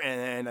her.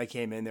 And then I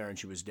came in there and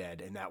she was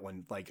dead. And that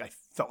one, I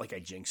felt like I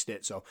jinxed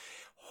it. So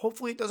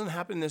Hopefully it doesn't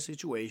happen in this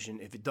situation.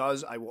 If it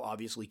does, I will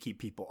obviously keep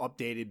people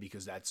updated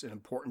because that's an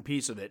important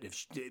piece of it.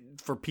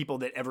 For people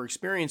that ever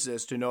experience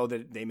this to know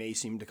that they may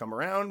seem to come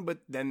around, but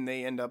then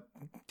they end up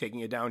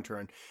taking a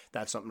downturn,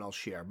 that's something I'll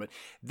share. But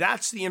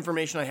that's the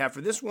information I have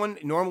for this one.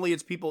 Normally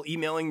it's people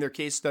emailing their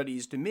case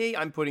studies to me.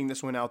 I'm putting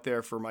this one out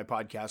there for my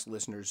podcast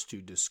listeners to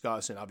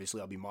discuss, and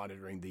obviously I'll be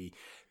monitoring the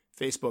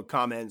Facebook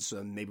comments,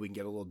 and maybe we can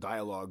get a little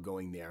dialogue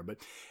going there. But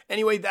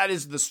anyway, that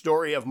is the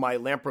story of my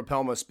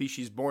Lampropelma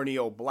species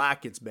Borneo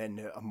Black. It's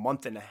been a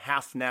month and a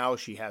half now.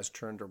 She has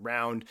turned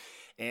around,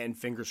 and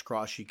fingers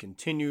crossed she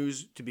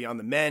continues to be on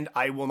the mend.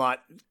 I will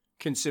not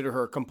consider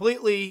her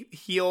completely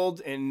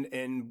healed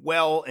and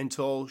well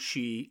until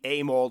she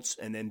A, molts,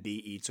 and then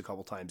B, eats a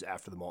couple times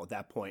after the molt. At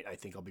that point, I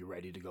think I'll be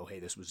ready to go, hey,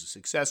 this was a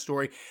success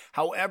story.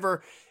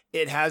 However,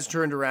 it has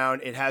turned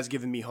around. It has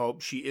given me hope.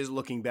 She is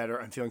looking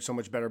better. I'm feeling so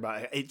much better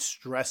about it. It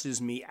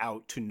stresses me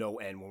out to no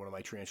end when one of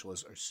my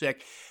tarantulas are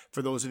sick.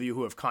 For those of you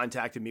who have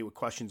contacted me with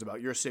questions about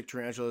your sick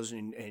tarantulas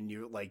and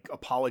you're like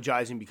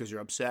apologizing because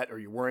you're upset or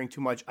you're worrying too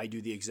much, I do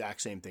the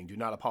exact same thing. Do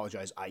not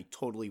apologize. I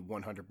totally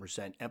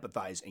 100%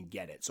 empathize and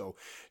get it. So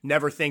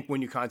never think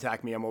when you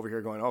contact me, I'm over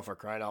here going, oh, for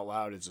crying out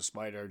loud, it's a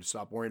spider.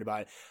 Stop worrying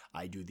about it.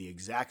 I do the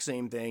exact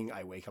same thing.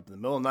 I wake up in the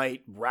middle of the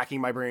night,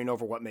 racking my brain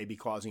over what may be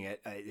causing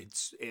it.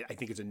 I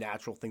think it's a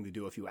natural thing to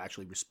do if you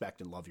actually respect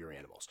and love your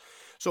animals.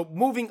 So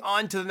moving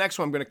on to the next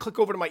one, I'm going to click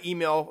over to my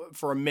email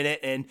for a minute.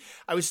 And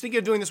I was thinking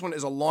of doing this one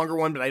as a longer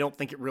one, but I don't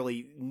think it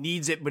really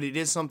needs it. But it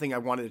is something I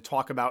wanted to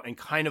talk about and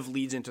kind of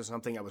leads into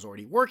something I was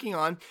already working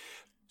on.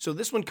 So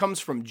this one comes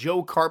from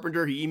Joe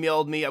Carpenter. He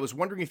emailed me. I was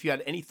wondering if you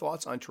had any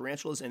thoughts on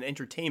tarantulas and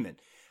entertainment.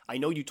 I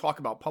know you talk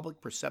about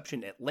public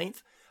perception at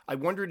length. I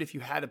wondered if you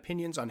had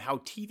opinions on how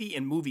TV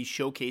and movies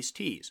showcase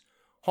teas.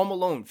 Home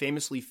Alone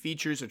famously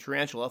features a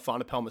tarantula,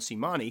 Phonopelma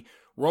seemanni,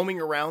 roaming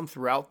around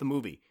throughout the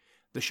movie.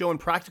 The show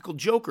Impractical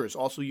Jokers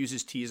also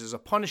uses teas as a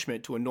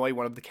punishment to annoy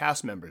one of the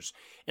cast members.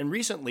 And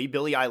recently,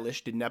 Billie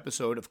Eilish did an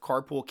episode of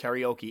Carpool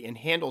Karaoke and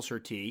handles her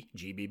tea,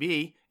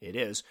 GBB, it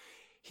is.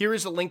 Here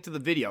is a link to the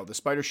video. The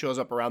spider shows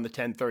up around the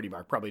 10:30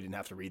 mark. Probably didn't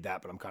have to read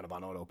that, but I'm kind of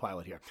on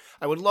autopilot here.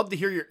 I would love to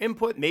hear your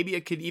input. Maybe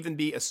it could even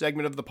be a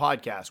segment of the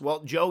podcast. Well,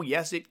 Joe,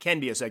 yes, it can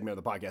be a segment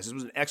of the podcast. This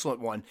was an excellent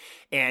one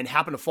and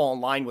happened to fall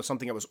in line with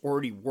something I was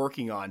already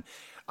working on.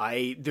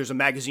 There's a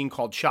magazine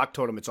called Shock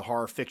Totem. It's a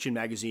horror fiction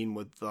magazine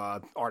with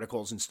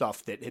articles and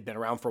stuff that had been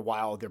around for a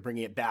while. They're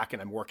bringing it back,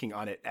 and I'm working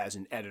on it as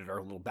an editor.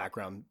 A little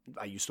background.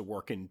 I used to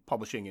work in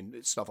publishing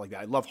and stuff like that.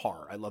 I love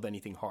horror. I love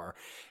anything horror.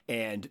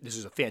 And this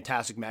is a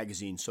fantastic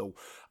magazine. So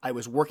I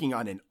was working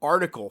on an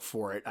article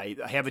for it. I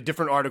have a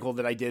different article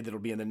that I did that'll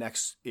be in the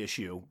next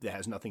issue that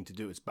has nothing to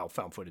do. It's about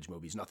found footage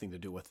movies, nothing to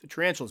do with the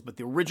tarantulas. But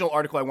the original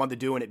article I wanted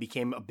to do, and it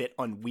became a bit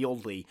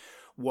unwieldy,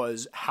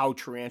 was how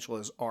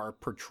tarantulas are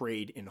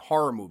portrayed in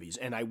horror movies.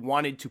 And I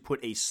wanted to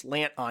put a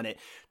slant on it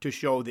to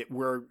show that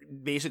we're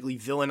basically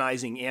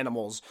villainizing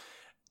animals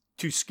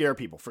to scare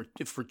people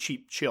for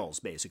cheap chills,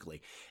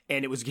 basically.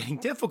 And it was getting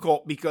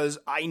difficult because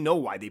I know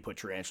why they put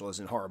tarantulas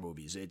in horror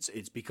movies.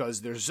 It's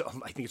because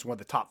I think it's one of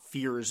the top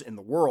fears in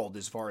the world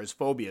as far as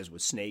phobias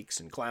with snakes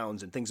and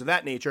clowns and things of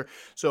that nature.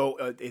 So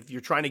if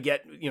you're trying to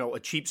get, a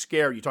cheap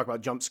scare, you talk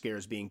about jump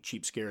scares being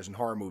cheap scares in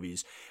horror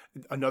movies.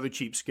 Another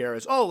cheap scare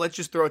is, let's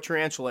just throw a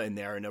tarantula in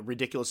there in a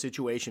ridiculous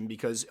situation,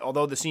 because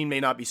although the scene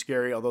may not be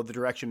scary, although the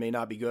direction may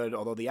not be good,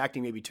 although the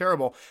acting may be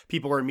terrible,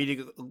 people are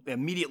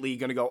immediately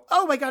going to go,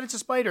 oh my God, it's a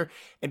spider,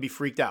 and be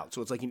freaked out.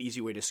 So it's like an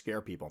easy way to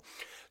scare people.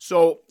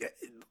 So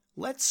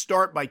let's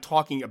start by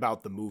talking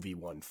about the movie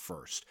one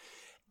first.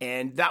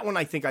 And that one,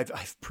 I think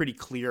I've pretty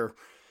clear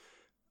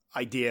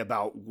idea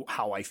about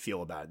how I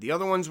feel about it. The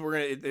other ones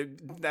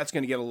that's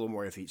going to get a little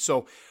more iffy.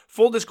 So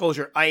full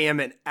disclosure, I am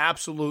an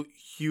absolute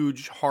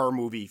huge horror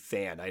movie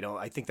fan.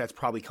 I think that's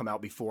probably come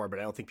out before, but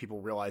I don't think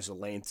people realize the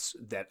lengths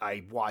that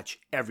I watch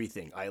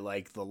everything. I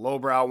like the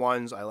lowbrow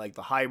ones. I like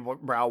the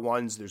highbrow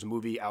ones. There's a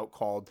movie out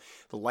called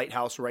The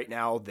Lighthouse right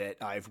now that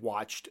I've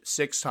watched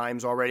 6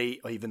 times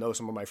already, even though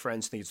some of my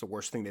friends think it's the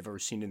worst thing they've ever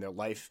seen in their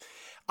life.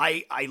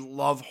 I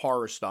love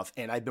horror stuff,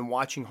 and I've been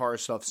watching horror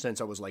stuff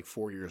since I was like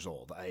 4 years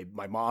old. I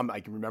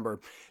can remember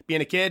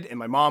being a kid, and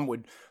my mom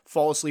would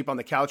fall asleep on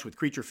the couch with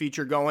Creature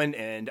Feature going,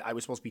 and I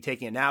was supposed to be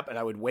taking a nap, and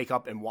I would wake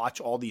up and watch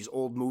all these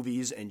old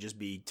movies and just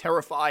be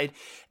terrified.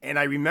 And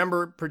I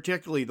remember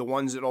particularly the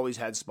ones that always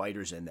had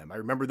spiders in them. I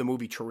remember the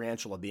movie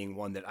Tarantula being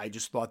one that I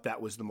just thought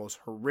that was the most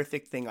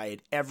horrific thing I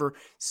had ever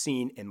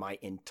seen in my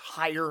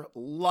entire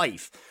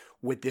life,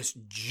 with this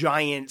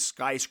giant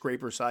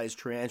skyscraper-sized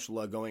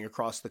tarantula going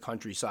across the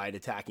countryside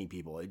attacking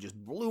people. It just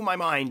blew my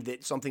mind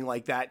that something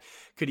like that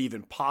could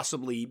even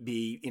possibly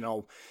be,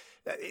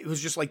 it was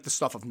just like the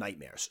stuff of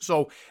nightmares.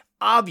 So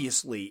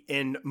obviously,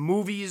 in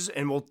movies,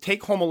 and we'll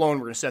take Home Alone,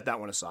 we're going to set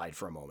that one aside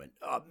for a moment.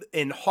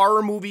 In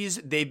horror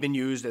movies, they've been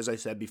used, as I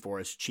said before,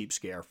 as cheap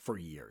scare for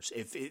years.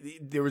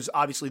 There was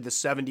obviously the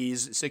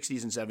 70s,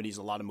 60s, and 70s,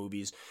 a lot of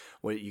movies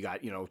where you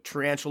got,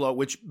 Tarantula,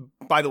 which,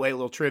 by the way, a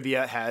little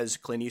trivia, has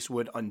Clint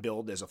Eastwood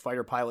unbilled as a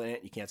fighter pilot in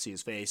it. You can't see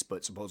his face,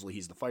 but supposedly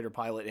he's the fighter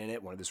pilot in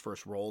it, one of his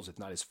first roles, if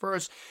not his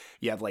first.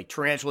 You have like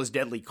Tarantula's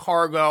Deadly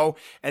Cargo,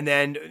 and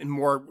then in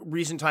more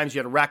recent times,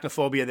 you had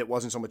Arachnophobia that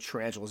wasn't so much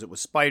tarantulas, it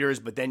was spiders,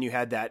 but then you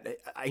had that.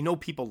 I know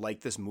people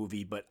like this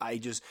movie, but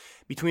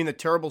between the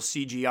terrible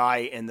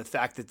CGI and the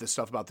fact that the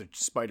stuff about the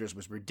spiders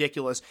was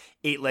ridiculous,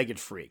 Eight-Legged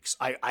Freaks.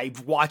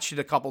 I've watched it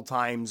a couple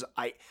times.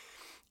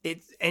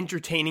 It's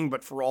entertaining,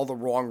 but for all the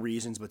wrong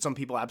reasons, but some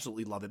people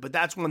absolutely love it. But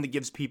that's one that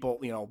gives people,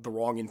 the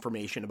wrong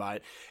information about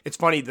it. It's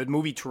funny, the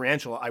movie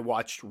Tarantula I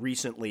watched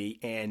recently,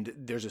 and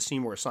there's a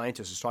scene where a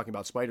scientist is talking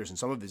about spiders, and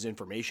some of his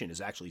information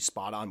is actually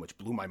spot on, which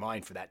blew my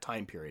mind for that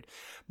time period.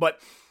 But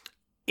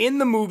in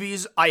the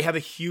movies, I have a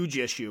huge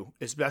issue,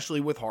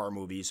 especially with horror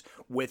movies,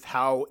 with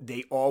how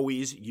they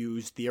always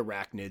use the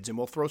arachnids, and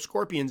we'll throw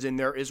scorpions in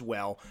there as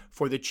well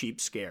for the cheap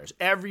scares.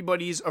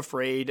 Everybody's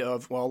afraid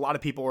of, a lot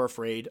of people are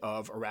afraid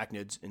of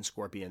arachnids and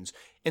scorpions,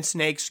 and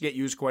snakes get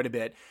used quite a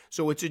bit.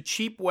 So it's a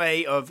cheap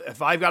way of,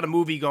 if I've got a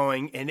movie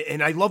going,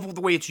 and I love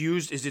the way it's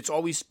used, is it's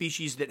always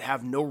species that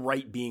have no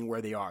right being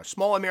where they are.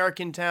 Small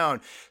American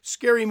town,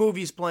 scary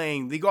movies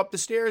playing, they go up the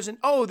stairs and,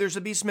 there's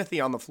a Bee Smithy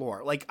on the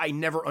floor. Like, I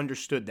never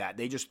understood that.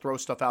 They just throw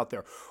stuff out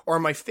there. Or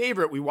my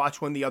favorite, we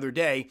watched one the other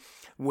day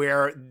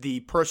where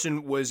the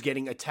person was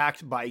getting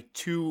attacked by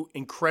two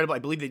incredible, I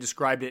believe they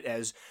described it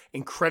as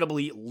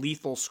incredibly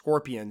lethal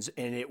scorpions,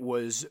 and it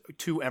was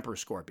two emperor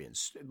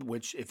scorpions,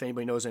 which, if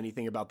anybody knows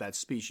anything about that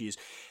species,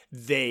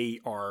 they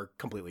are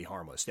completely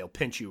harmless. They'll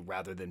pinch you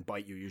rather than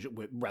bite you,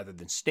 usually, rather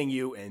than sting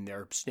you, and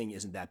their sting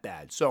isn't that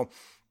bad. So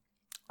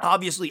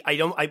obviously,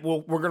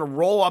 we're going to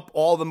roll up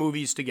all the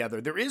movies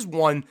together. There is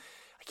one,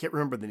 I can't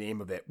remember the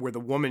name of it, where the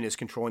woman is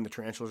controlling the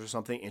tarantulas or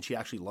something, and she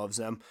actually loves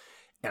them.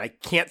 And I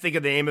can't think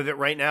of the name of it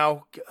right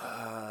now.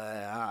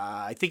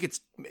 I think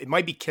it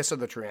might be Kiss of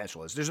the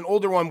Tarantulas. There's an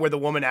older one where the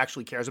woman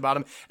actually cares about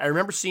him. I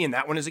remember seeing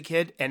that one as a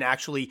kid, and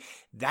actually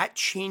that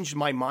changed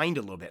my mind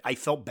a little bit. I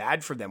felt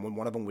bad for them when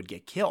one of them would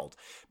get killed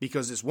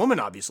because this woman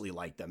obviously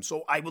liked them.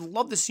 So I would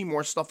love to see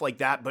more stuff like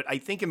that. But I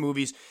think in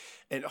movies,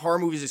 and horror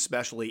movies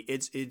especially,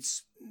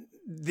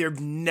 they've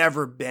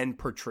never been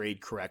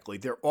portrayed correctly.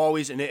 They're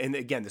always, and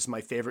again, this is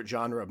my favorite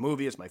genre of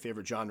movie. It's my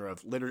favorite genre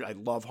of literature. I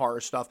love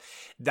horror stuff.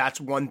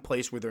 That's one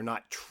place where they're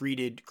not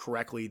treated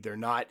correctly. They're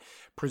not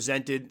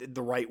presented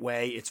the right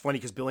way. It's funny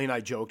because Billy and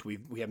I joked, we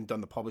haven't done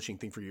the publishing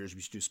thing for years. We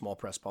used to do small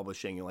press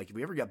publishing. And if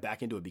we ever got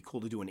back into it, it'd be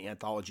cool to do an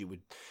anthology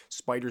with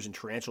spiders and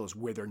tarantulas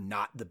where they're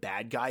not the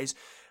bad guys.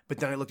 But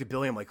then I looked at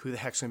Billy, I'm like, who the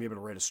heck's going to be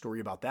able to write a story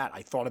about that?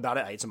 I thought about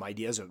it. I had some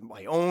ideas of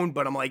my own,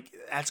 but I'm like,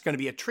 that's going to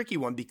be a tricky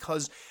one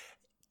because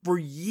for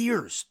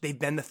years, they've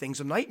been the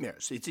things of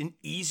nightmares. It's an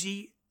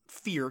easy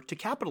fear to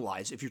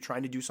capitalize if you're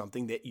trying to do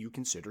something that you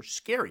consider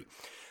scary.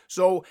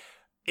 So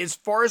as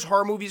far as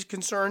horror movies are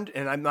concerned,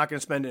 and I'm not going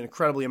to spend an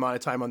incredibly amount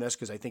of time on this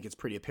because I think it's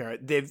pretty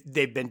apparent,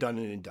 they've been done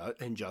an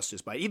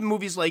injustice by even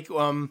movies like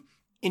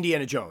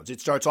Indiana Jones. It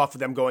starts off with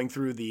them going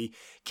through the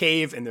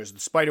cave and there's the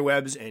spider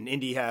webs and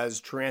Indy has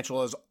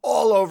tarantulas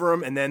all over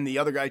him, and then the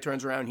other guy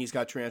turns around and he's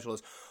got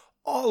tarantulas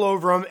all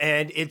over him,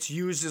 and it's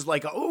used as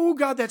like, oh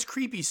God, that's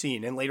creepy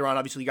scene. And later on,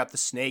 obviously, you got the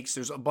snakes.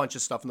 There's a bunch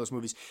of stuff in those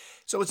movies.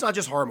 So it's not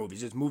just horror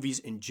movies, it's movies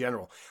in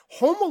general.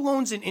 Home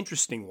Alone's an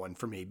interesting one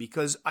for me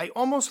because I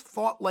almost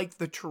thought like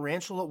the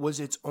tarantula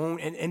was its own,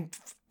 and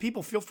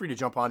people feel free to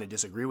jump on and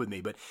disagree with me,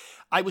 but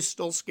I was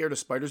still scared of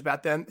spiders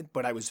back then,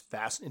 but I was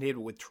fascinated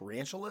with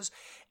tarantulas.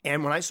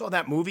 And when I saw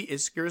that movie,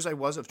 as scared as I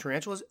was of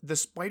tarantulas, the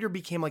spider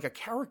became like a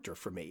character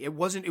for me. It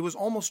was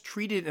almost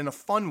treated in a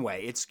fun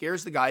way. It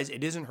scares the guys.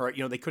 It isn't hurt.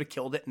 They could have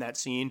killed it in that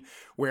scene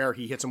where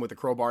he hits him with a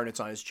crowbar and it's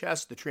on his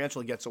chest. The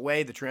tarantula gets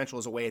away. The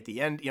tarantula's away at the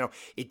end.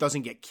 It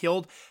doesn't get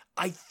killed.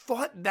 I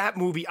thought that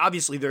movie,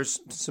 obviously there's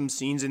some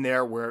scenes in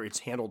there where it's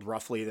handled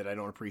roughly that I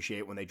don't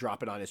appreciate when they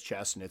drop it on his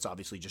chest and it's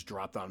obviously just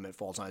dropped on him and it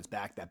falls on its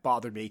back. That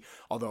bothered me,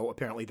 although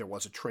apparently there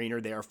was a trainer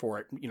there for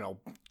it,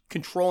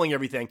 controlling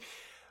everything.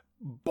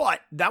 But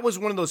that was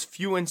one of those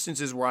few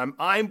instances where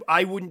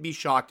I wouldn't be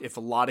shocked if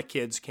a lot of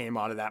kids came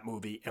out of that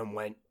movie and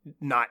went,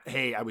 not,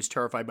 hey, I was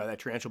terrified by that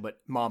tarantula, but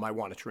Mom, I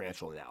want a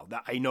tarantula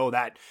now. I know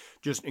that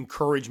just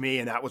encouraged me,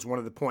 and that was one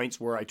of the points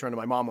where I turned to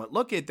my mom and went,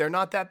 look, they're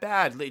not that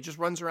bad. It just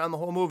runs around the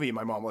whole movie, and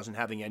my mom wasn't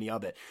having any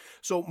of it.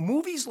 So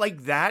movies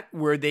like that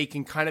where they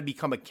can kind of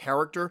become a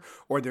character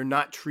or they're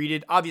not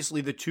treated,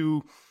 obviously the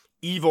two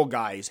evil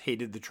guys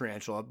hated the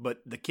tarantula,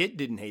 but the kid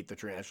didn't hate the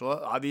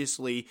tarantula.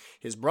 Obviously,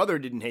 his brother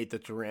didn't hate the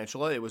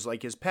tarantula. It was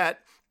like his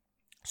pet.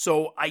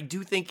 So I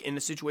do think in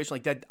a situation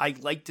like that, I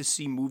like to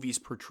see movies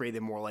portray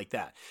them more like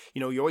that.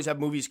 You always have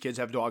movies, kids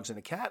have dogs and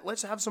a cat.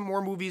 Let's have some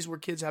more movies where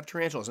kids have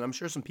tarantulas. And I'm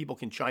sure some people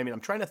can chime in. I'm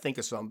trying to think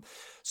of some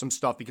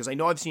stuff because I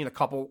know I've seen a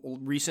couple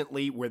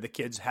recently where the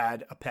kids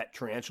had a pet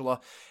tarantula.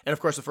 And of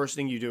course, the first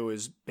thing you do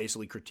is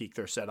basically critique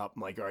their setup.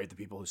 I'm like, all right, the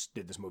people who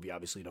did this movie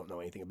obviously don't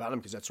know anything about them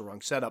because that's the wrong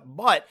setup.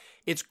 But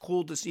it's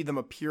cool to see them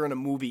appear in a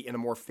movie in a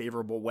more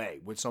favorable way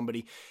with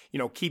somebody,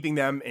 keeping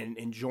them and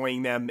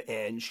enjoying them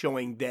and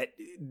showing that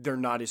they're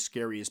not as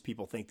scary as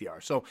people think they are.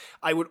 So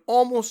I would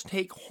almost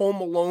take Home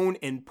Alone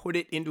and put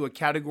it into a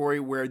category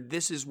where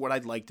this is what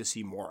I'd like to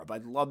see more of.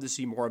 I'd love to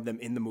see more of them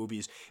in the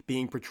movies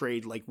being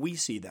portrayed like we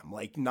see them,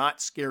 like not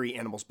scary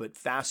animals, but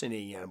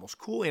fascinating animals,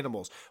 cool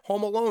animals.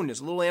 Home Alone, this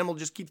little animal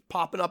just keeps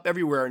popping up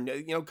everywhere and,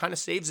 kind of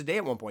saves the day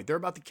at one point. They're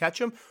about to catch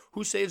him.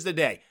 Who saves the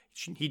day?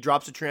 He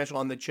drops a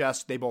tarantula on the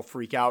chest. They both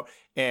freak out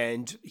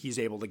and he's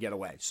able to get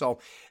away. So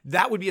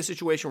that would be a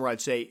situation where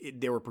I'd say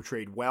they were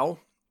portrayed well.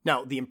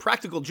 Now, the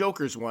Impractical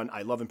Jokers one,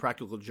 I love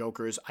Impractical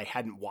Jokers. I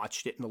hadn't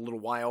watched it in a little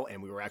while,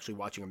 and we were actually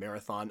watching a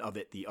marathon of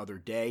it the other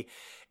day,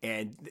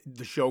 and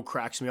the show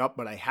cracks me up,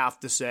 but I have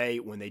to say,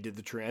 when they did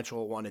the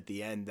tarantula one at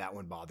the end, that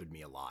one bothered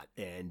me a lot,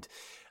 and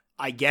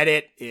I get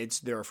it.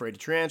 They're afraid of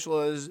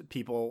tarantulas.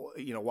 People,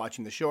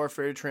 watching the show are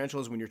afraid of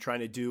tarantulas. When you're trying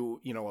to do,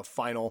 a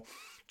final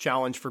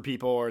challenge for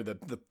people or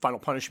the final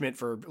punishment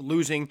for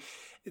losing,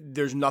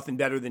 there's nothing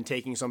better than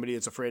taking somebody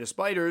that's afraid of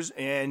spiders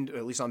and,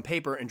 at least on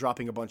paper, and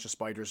dropping a bunch of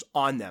spiders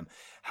on them.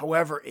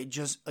 However, it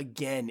just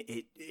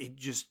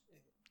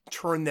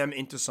turned them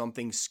into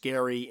something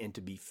scary and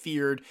to be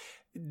feared.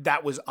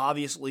 That was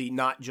obviously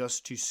not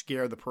just to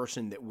scare the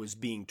person that was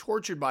being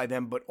tortured by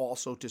them, but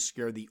also to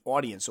scare the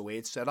audience. The way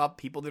it's set up,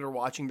 people that are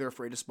watching, they're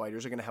afraid of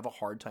spiders, are going to have a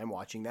hard time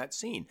watching that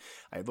scene.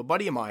 I have a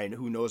buddy of mine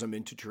who knows I'm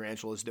into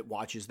tarantulas that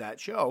watches that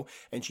show,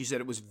 and she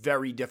said it was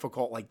very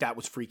difficult. Like, that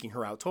was freaking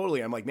her out totally.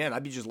 I'm like, man,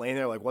 I'd be just laying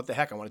there like, what the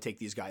heck? I want to take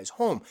these guys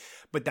home.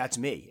 But that's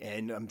me,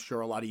 and I'm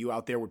sure a lot of you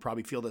out there would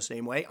probably feel the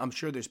same way. I'm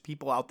sure there's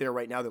people out there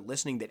right now that are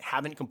listening that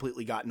haven't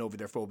completely gotten over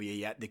their phobia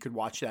yet. They could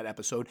watch that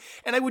episode,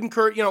 and I would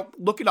encourage,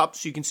 look it up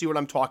so you can see what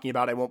I'm talking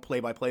about. I won't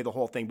play by play the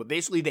whole thing, but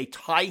basically they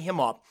tie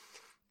him up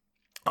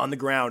on the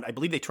ground. I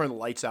believe they turn the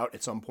lights out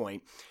at some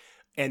point,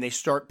 and they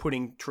start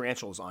putting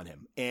tarantulas on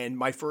him. And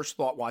my first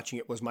thought watching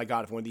it was, my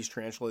God, if one of these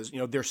tarantulas,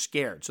 they're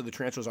scared. So the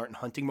tarantulas aren't in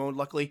hunting mode,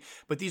 luckily,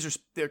 but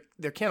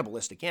they're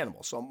cannibalistic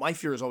animals. So my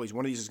fear is always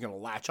one of these is going to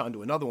latch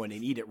onto another one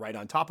and eat it right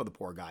on top of the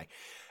poor guy.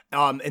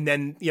 And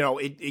then,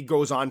 it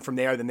goes on from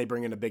there. Then they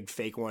bring in a big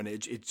fake one.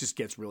 It just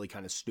gets really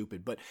kind of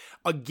stupid. But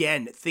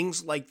again,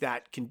 things like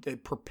that can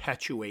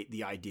perpetuate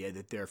the idea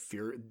that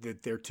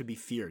they're to be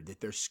feared,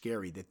 that they're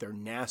scary, that they're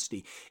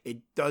nasty. It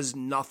does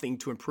nothing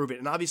to improve it.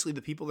 And obviously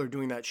the people that are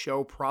doing that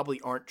show probably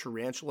aren't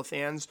tarantula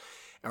fans,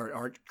 or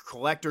aren't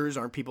collectors,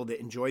 aren't people that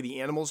enjoy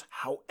the animals.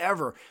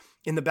 However,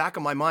 in the back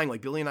of my mind,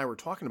 like Billy and I were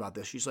talking about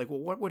this, she's like, well,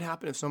 what would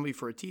happen if somebody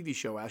for a TV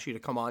show asked you to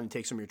come on and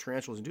take some of your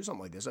tarantulas and do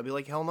something like this? I'd be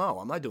like, hell no,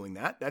 I'm not doing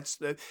that.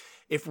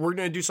 If we're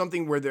going to do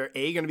something where they're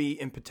going to be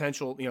in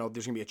potential, there's going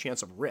to be a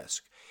chance of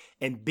risk,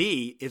 and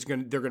B, they're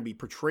going to be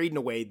portrayed in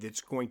a way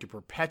that's going to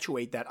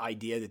perpetuate that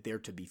idea that they're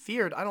to be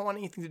feared, I don't want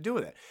anything to do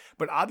with it.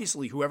 But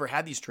obviously, whoever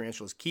had these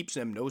tarantulas keeps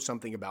them, knows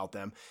something about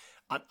them.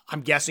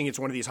 I'm guessing it's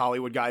one of these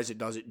Hollywood guys that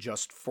does it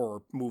just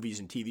for movies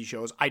and TV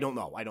shows. I don't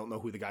know. I don't know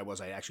who the guy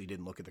was. I actually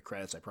didn't look at the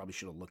credits. I probably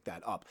should have looked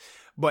that up.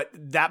 But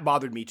that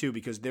bothered me too,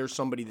 because there's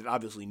somebody that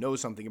obviously knows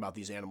something about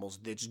these animals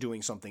that's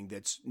doing something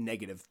that's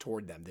negative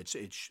toward them.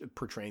 It's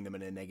portraying them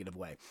in a negative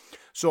way.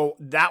 So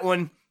that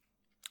one,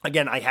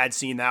 again, I had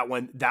seen that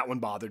one. That one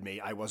bothered me.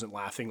 I wasn't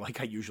laughing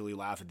like I usually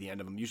laugh at the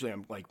end of them. Usually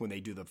I'm like, when they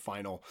do the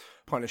final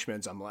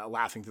punishments, I'm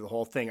laughing through the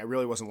whole thing. I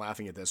really wasn't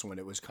laughing at this one.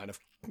 It was kind of,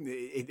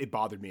 it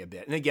bothered me a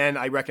bit. And again,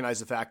 I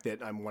recognize the fact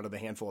that I'm one of the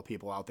handful of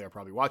people out there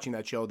probably watching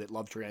that show that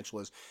love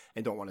tarantulas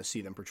and don't want to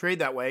see them portrayed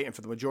that way. And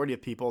for the majority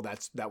of people,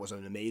 that was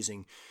an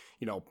amazing,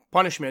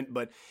 punishment.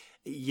 But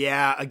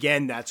yeah,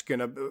 again,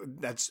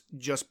 that's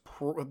just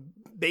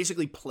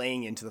basically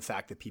playing into the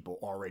fact that people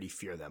already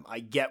fear them. I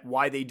get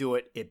why they do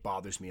it. It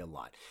bothers me a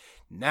lot.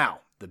 Now,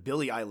 the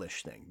Billie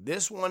Eilish thing.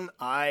 This one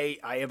I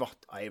have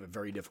a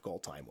very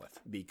difficult time with,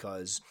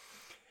 because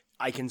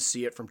I can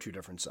see it from two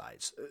different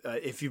sides.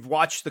 If you've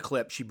watched the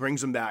clip, she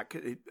brings him back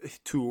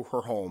to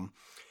her home,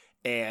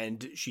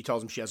 and she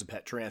tells him she has a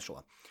pet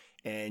tarantula.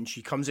 And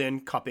she comes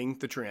in cupping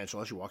the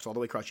tarantula. She walks all the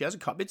way across. She has a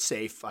cup. It's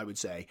safe, I would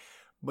say.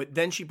 But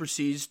then she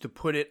proceeds to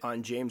put it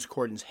on James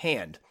Corden's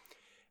hand.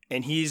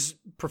 And he's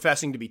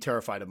professing to be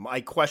terrified of him. I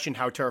question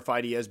how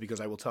terrified he is, because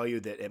I will tell you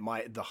that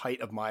at the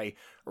height of my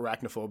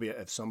arachnophobia,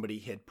 if somebody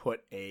had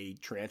put a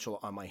tarantula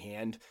on my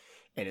hand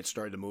and it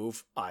started to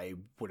move, I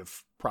would have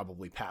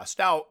probably passed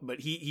out.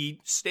 But he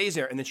stays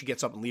there, and then she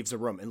gets up and leaves the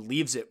room and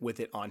leaves it with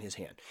it on his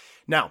hand.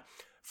 Now,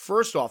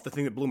 first off, the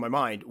thing that blew my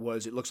mind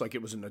was it looks like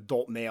it was an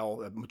adult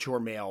male, a mature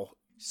male,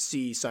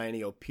 C.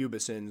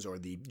 cyanopubescens, or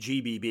the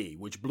GBB,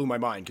 which blew my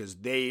mind, because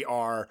they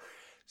are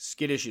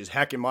skittish as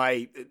heck in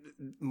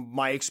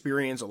my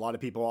experience. A lot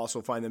of people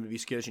also find them to be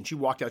skittish. And she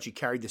walked out, she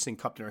carried this thing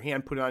cupped in her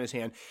hand, put it on his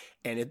hand,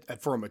 and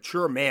for a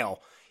mature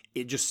male,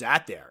 it just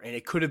sat there. And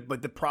it could have,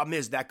 but the problem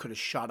is that could have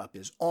shot up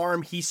his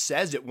arm. He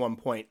says at one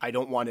point, I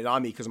don't want it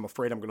on me because I'm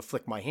afraid I'm going to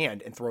flick my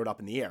hand and throw it up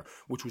in the air,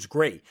 which was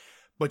great.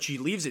 But she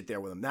leaves it there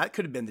with him. That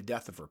could have been the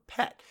death of her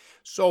pet.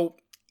 So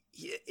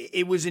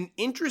it was an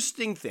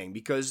interesting thing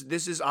because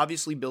this is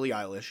obviously Billie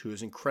Eilish, who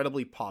is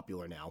incredibly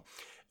popular now,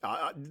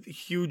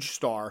 huge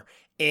star,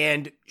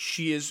 and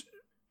she is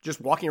just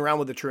walking around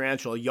with a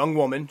tarantula, a young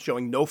woman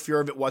showing no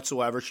fear of it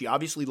whatsoever. She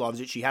obviously loves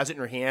it. She has it in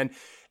her hand.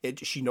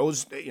 She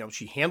knows,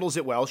 she handles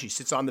it well. She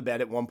sits on the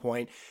bed at one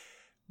point.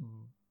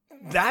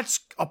 That's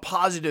a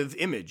positive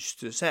image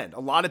to send. A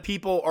lot of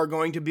people are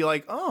going to be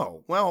like,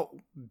 oh, well,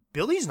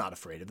 Billie's not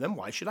afraid of them.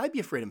 Why should I be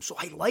afraid of them? So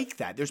I like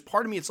that. There's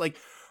part of me, it's like,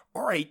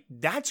 all right,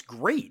 that's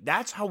great.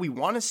 That's how we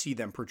want to see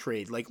them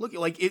portrayed. Like, look,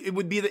 like it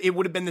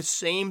would have been the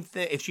same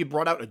thing if she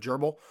brought out a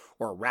gerbil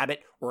or a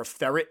rabbit or a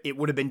ferret. It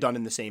would have been done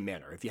in the same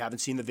manner. If you haven't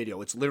seen the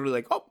video, it's literally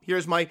like, oh,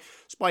 here's my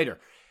spider.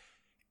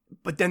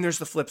 But then there's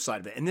the flip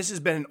side of it. And this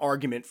has been an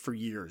argument for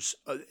years,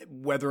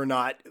 whether or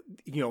not,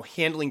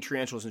 handling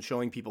tarantulas and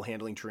showing people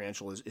handling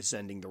tarantulas is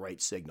sending the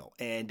right signal.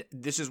 And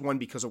this is one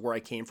because of where I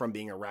came from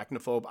being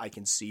arachnophobe. I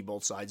can see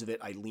both sides of it.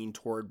 I lean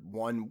toward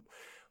one.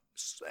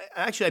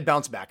 Actually, I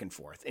bounce back and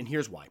forth. And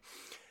here's why.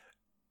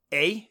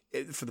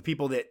 For the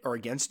people that are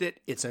against it,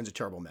 it sends a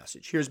terrible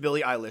message. Here's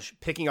Billie Eilish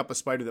picking up a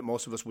spider that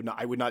most of us would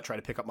not. I would not try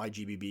to pick up my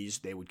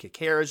GBBs. They would kick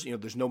hairs.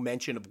 There's no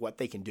mention of what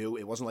they can do.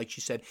 It wasn't like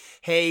she said,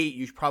 hey,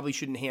 you probably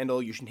shouldn't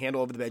handle. You should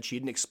handle over the bed. She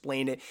didn't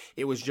explain it.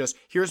 It was just,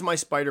 here's my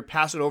spider.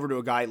 Pass it over to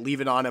a guy.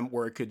 Leave it on him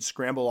where it could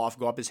scramble off,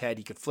 go up his head.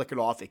 He could flick it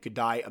off. It could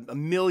die. A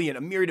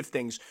myriad of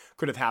things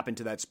could have happened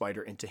to that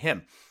spider and to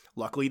him.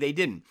 Luckily, they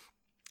didn't.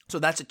 So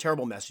that's a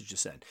terrible message to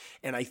send.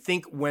 And I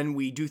think when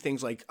we do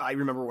things like, I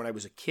remember when I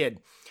was a kid,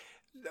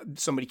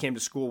 somebody came to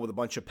school with a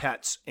bunch of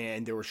pets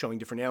and they were showing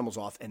different animals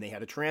off and they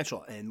had a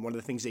tarantula. And one of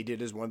the things they did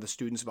is one of the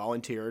students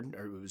volunteered,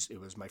 or it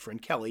was my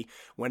friend Kelly,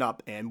 went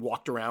up and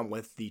walked around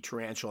with the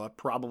tarantula,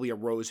 probably a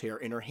rose hair,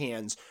 in her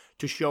hands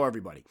to show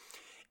everybody.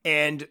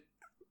 And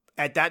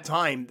at that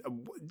time,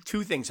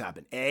 two things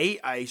happened. A,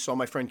 I saw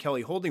my friend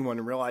Kelly holding one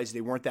and realized they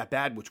weren't that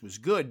bad, which was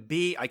good.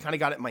 B, I kind of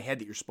got it in my head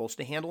that you're supposed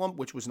to handle them,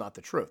 which was not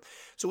the truth.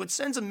 So it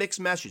sends a mixed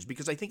message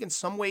because I think in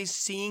some ways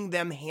seeing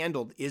them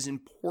handled is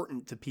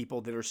important to people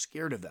that are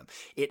scared of them.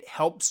 It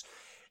helps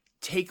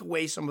take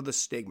away some of the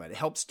stigma. It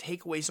helps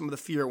take away some of the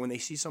fear when they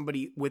see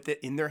somebody with it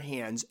in their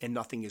hands and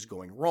nothing is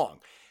going wrong.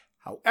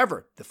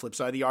 However, the flip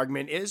side of the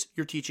argument is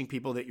you're teaching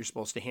people that you're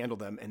supposed to handle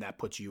them, and that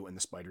puts you and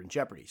the spider in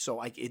jeopardy.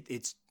 So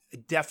it's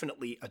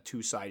definitely a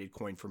two-sided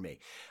coin for me.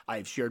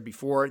 I've shared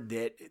before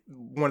that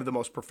one of the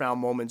most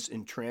profound moments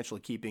in tarantula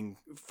keeping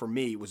for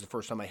me was the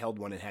first time I held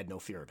one and had no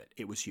fear of it.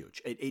 It was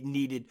huge. It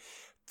needed,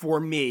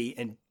 for me,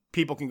 and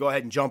people can go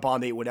ahead and jump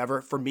on me,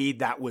 whatever. For me,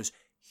 that was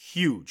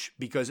huge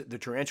because the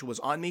tarantula was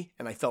on me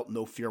and I felt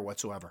no fear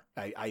whatsoever.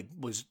 I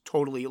was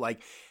totally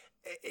like,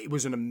 it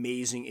was an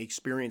amazing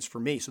experience for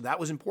me. So that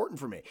was important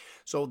for me.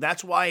 So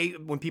that's why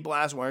when people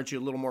ask, why aren't you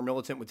a little more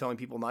militant with telling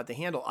people not to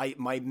handle?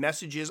 My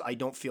message is I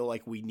don't feel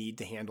like we need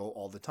to handle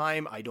all the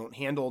time. I don't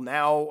handle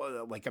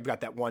now. Like I've got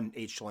that one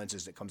H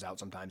lenses that comes out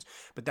sometimes,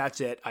 but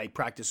that's it. I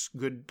practice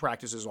good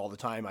practices all the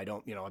time. I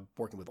don't, I'm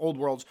working with old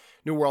worlds,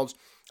 new worlds.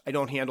 I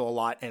don't handle a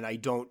lot and I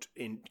don't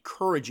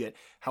encourage it.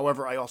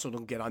 However, I also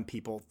don't get on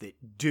people that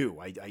do.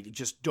 I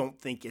just don't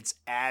think it's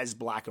as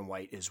black and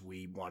white as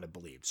we want to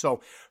believe.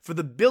 So for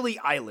the Billie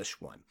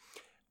Eilish one,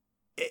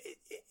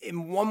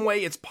 in one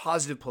way, it's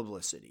positive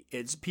publicity.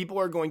 It's people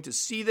are going to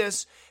see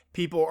this.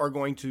 People are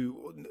going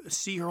to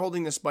see her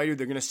holding the spider.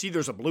 They're going to see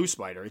there's a blue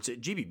spider. It's a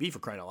GBB for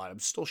crying out loud. I'm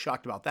still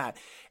shocked about that.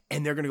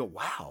 And they're going to go,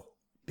 wow,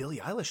 Billie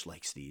Eilish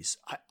likes these.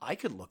 I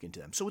could look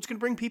into them. So it's going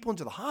to bring people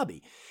into the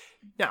hobby.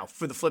 Now,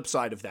 for the flip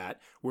side of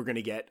that, we're going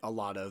to get a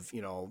lot of,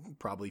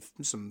 probably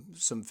some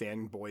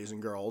fanboys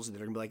and girls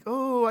that are going to be like,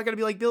 oh, I got to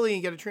be like Billie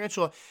and get a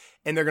tarantula.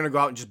 And they're going to go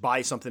out and just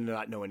buy something and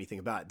not know anything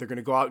about it. They're going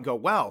to go out and go,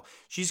 wow,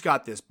 she's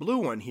got this blue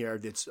one here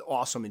that's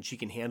awesome and she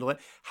can handle it.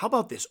 How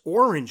about this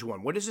orange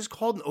one? What is this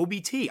called? An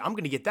OBT. I'm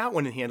going to get that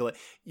one and handle it.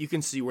 You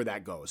can see where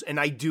that goes. And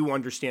I do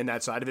understand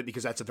that side of it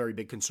because that's a very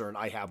big concern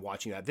I have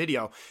watching that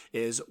video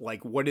is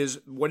like, what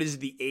is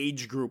the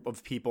age group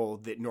of people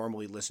that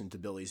normally listen to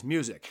Billie's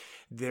music?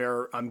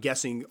 I'm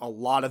guessing a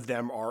lot of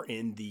them are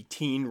in the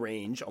teen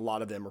range. A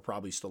lot of them are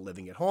probably still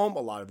living at home.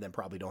 A lot of them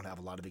probably don't have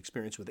a lot of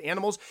experience with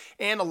animals.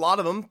 And a lot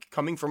of them,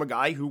 coming from a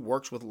guy who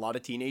works with a lot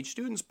of teenage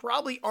students,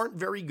 probably aren't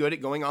very good at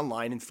going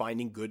online and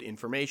finding good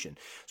information.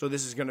 So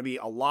this is going to be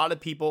a lot of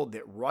people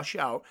that rush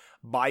out,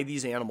 buy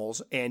these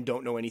animals, and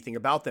don't know anything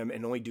about them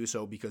and only do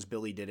so because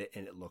Billie did it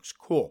and it looks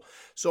cool.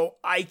 So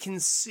I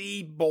can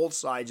see both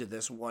sides of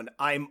this one.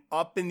 I'm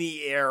up in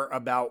the air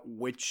about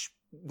which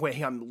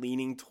way I'm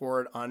leaning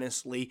toward,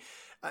 honestly.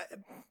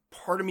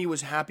 Part of me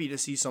was happy to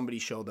see somebody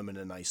show them in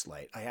a nice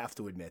light. I have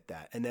to admit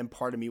that. And then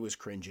part of me was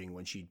cringing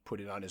when she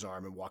put it on his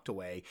arm and walked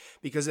away.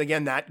 Because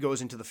again, that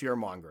goes into the fear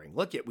mongering.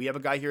 Look, we have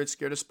a guy here that's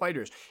scared of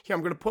spiders. Here,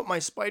 I'm going to put my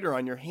spider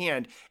on your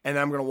hand and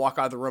then I'm going to walk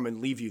out of the room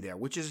and leave you there,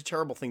 which is a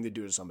terrible thing to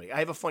do to somebody. I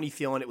have a funny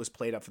feeling it was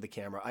played up for the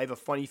camera. I have a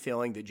funny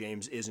feeling that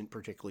James isn't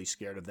particularly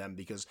scared of them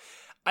because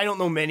I don't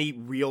know many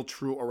real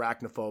true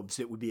arachnophobes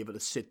that would be able to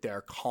sit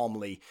there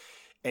calmly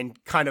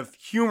and kind of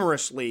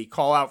humorously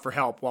call out for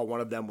help while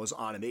one of them was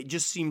on him. It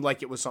just seemed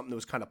like it was something that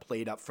was kind of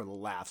played up for the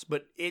laughs,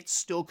 but it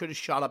still could have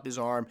shot up his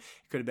arm.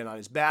 It could have been on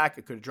his back.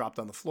 It could have dropped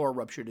on the floor,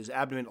 ruptured his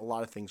abdomen. A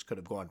lot of things could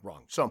have gone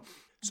wrong.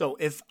 So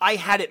if I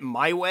had it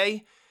my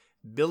way,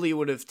 Billy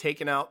would have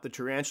taken out the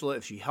tarantula.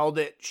 If she held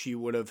it, she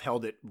would have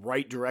held it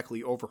right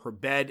directly over her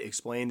bed,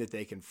 explained that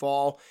they can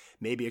fall,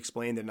 maybe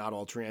explained that not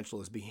all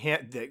tarantulas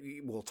that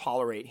will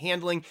tolerate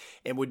handling,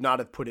 and would not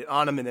have put it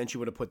on him, and then she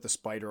would have put the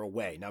spider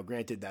away. Now,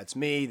 granted, that's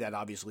me. That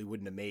obviously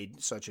wouldn't have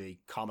made such a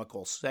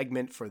comical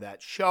segment for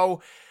that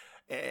show,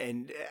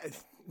 and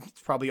it's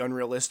probably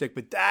unrealistic,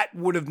 but that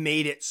would have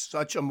made it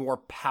such a more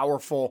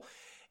powerful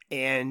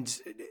and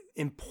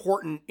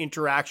important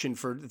interaction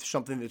for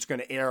something that's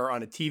going to air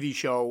on a TV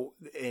show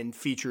and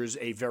features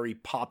a very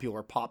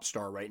popular pop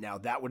star right now.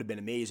 That would have been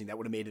amazing. That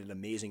would have made it an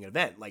amazing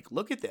event. Like,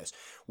 look at this.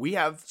 We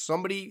have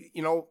somebody,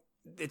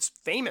 it's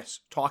famous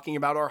talking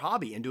about our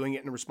hobby and doing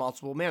it in a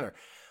responsible manner.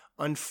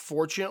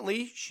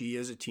 Unfortunately, she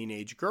is a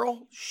teenage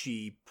girl.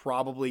 She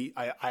probably,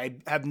 I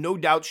have no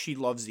doubt she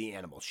loves the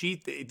animal.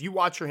 If you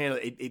watch her handle,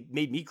 it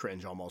made me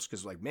cringe almost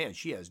because like, man,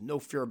 she has no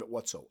fear of it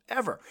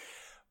whatsoever.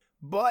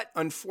 But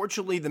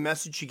unfortunately, the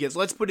message she gives,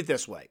 let's put it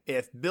this way.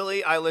 If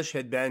Billie Eilish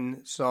had been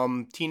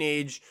some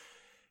teenage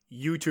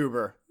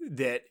YouTuber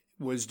that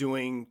was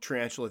doing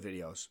tarantula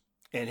videos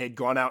and had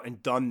gone out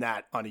and done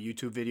that on a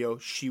YouTube video,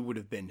 she would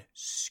have been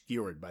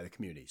skewered by the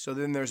community. So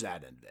then there's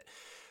that end of it.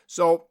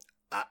 So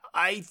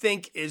I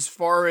think as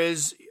far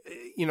as,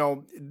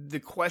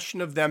 the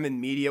question of them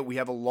in media, we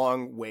have a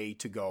long way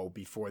to go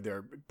before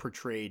they're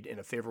portrayed in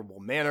a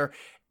favorable manner.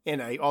 And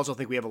I also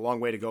think we have a long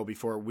way to go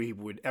before we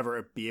would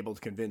ever be able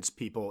to convince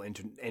people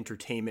into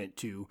entertainment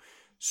to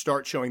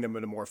start showing them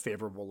in a more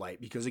favorable light.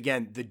 Because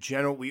again,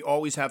 we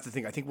always have to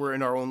think, I think we're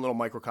in our own little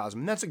microcosm.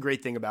 And that's a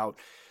great thing about,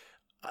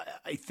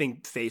 I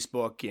think,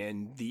 Facebook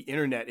and the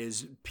internet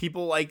is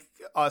people like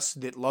us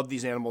that love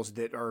these animals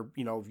that are,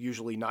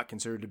 usually not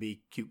considered to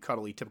be cute,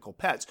 cuddly, typical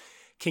pets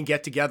can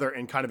get together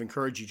and kind of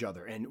encourage each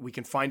other. And we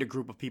can find a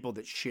group of people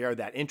that share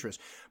that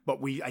interest.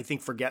 But we, I think,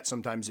 forget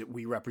sometimes that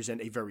we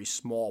represent a very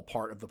small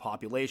part of the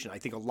population. I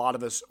think a lot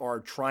of us are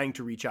trying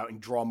to reach out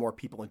and draw more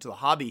people into the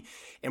hobby,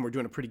 and we're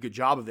doing a pretty good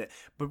job of it.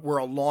 But we're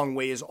a long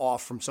ways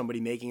off from somebody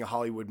making a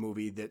Hollywood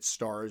movie that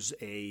stars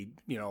a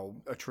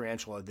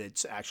tarantula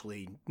that's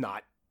actually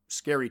not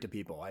scary to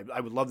people.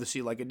 I would love to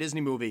see like a Disney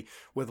movie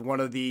with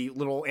one of the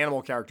little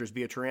animal characters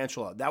be a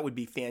tarantula. That would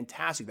be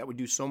fantastic. That would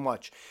do so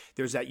much.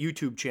 There's that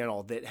YouTube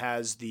channel that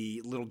has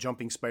the little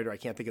jumping spider. I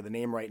can't think of the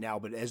name right now,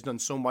 but it has done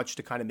so much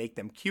to kind of make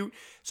them cute.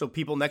 So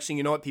people, next thing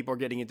you know it, people are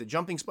getting into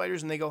jumping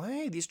spiders and they go,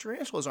 hey, these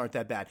tarantulas aren't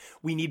that bad.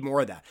 We need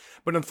more of that.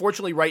 But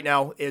unfortunately right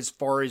now, as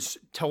far as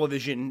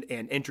television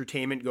and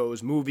entertainment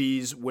goes,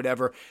 movies,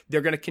 whatever,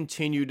 they're going to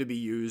continue to be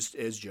used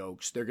as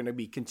jokes. They're going to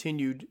be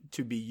continued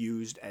to be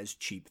used as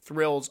cheap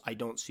thrills. I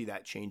don't see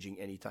that changing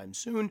anytime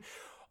soon.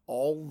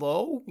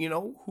 Although,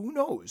 who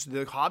knows?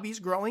 The hobby's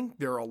growing.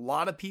 There are a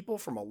lot of people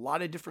from a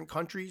lot of different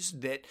countries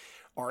that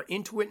are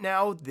into it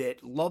now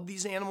that love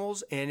these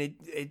animals, and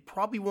it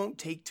probably won't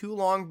take too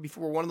long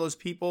before one of those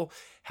people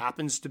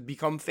happens to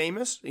become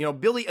famous.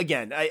 Billie,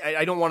 again,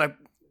 I don't want to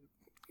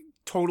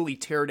totally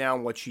tear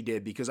down what she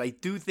did because I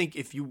do think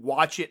if you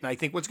watch it, and I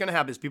think what's going to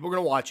happen is people are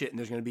going to watch it and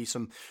there's going to be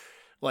some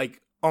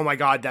like, oh my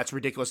God, that's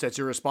ridiculous, that's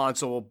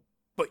irresponsible.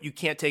 But you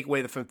can't take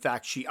away the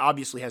fact she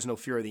obviously has no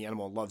fear of the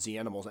animal and loves the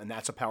animals, and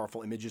that's a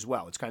powerful image as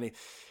well.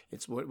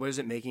 It's what is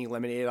it, making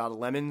lemonade out of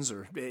lemons?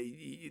 Or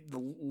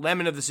the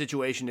lemon of the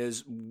situation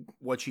is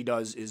what she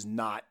does is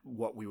not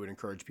what we would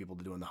encourage people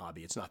to do in the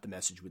hobby. It's not the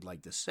message we'd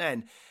like to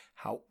send.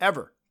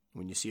 However,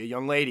 when you see a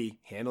young lady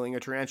handling a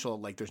tarantula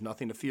like there's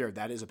nothing to fear,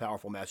 that is a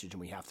powerful message, and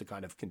we have to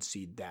kind of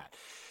concede that.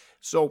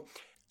 So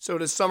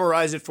to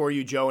summarize it for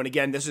you, Joe, and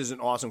again, this is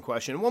an awesome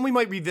question, and one we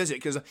might revisit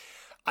because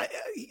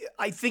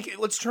I think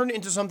let's turn it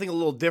into something a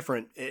little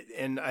different.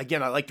 And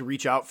again, I like to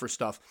reach out for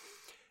stuff.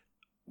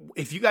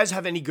 If you guys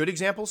have any good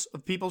examples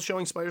of people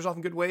showing spiders off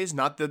in good ways,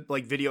 not the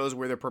like videos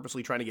where they're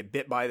purposely trying to get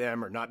bit by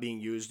them or not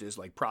being used as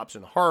like props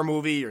in a horror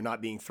movie or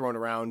not being thrown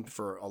around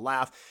for a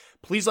laugh,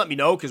 please let me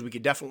know because we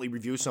could definitely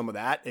review some of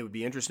that. It would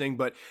be interesting.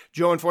 But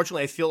Joe,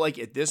 unfortunately, I feel like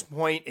at this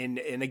point, and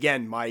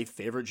again, my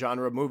favorite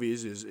genre of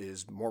movies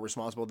is more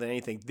responsible than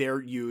anything. They're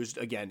used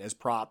again as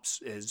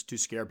props, as to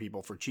scare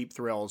people for cheap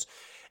thrills.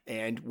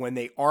 And when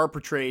they are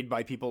portrayed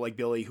by people like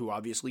Billie, who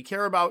obviously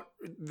care about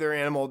their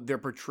animal, they're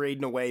portrayed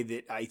in a way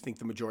that I think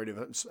the majority majority of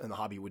us in the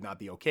hobby would not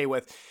be okay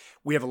with.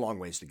 We have a long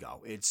ways to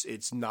go.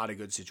 It's not a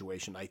good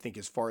situation. I think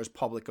as far as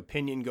public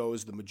opinion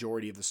goes, the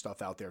majority of the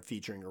stuff out there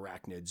featuring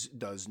arachnids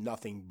does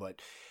nothing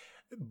but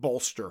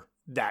bolster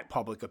that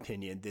public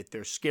opinion that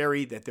they're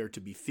scary, that they're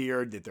to be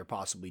feared, that they're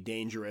possibly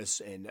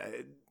dangerous. And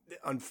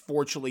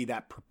unfortunately,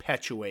 that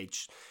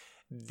perpetuates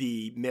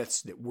the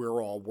myths that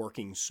we're all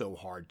working so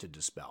hard to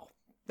dispel.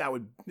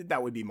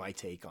 That would be my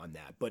take on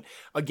that. But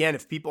again,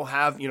 if people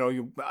have,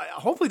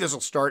 hopefully this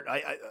will start.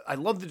 I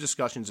love the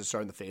discussions that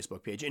start on the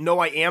Facebook page. And no,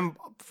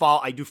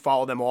 I do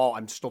follow them all.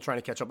 I'm still trying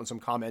to catch up on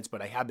some comments,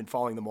 but I have been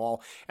following them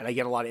all, and I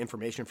get a lot of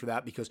information for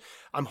that because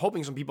I'm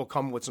hoping some people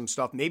come with some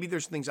stuff. Maybe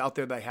there's things out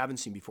there that I haven't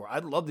seen before.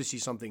 I'd love to see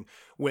something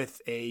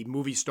with a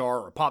movie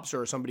star or a pop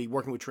star or somebody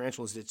working with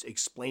tarantulas that's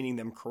explaining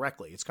them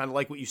correctly. It's kind of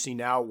like what you see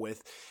now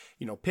with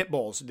pit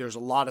bulls. There's a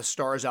lot of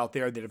stars out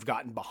there that have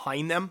gotten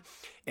behind them,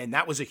 and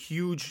that was a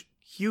huge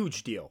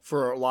deal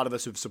for a lot of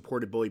us who've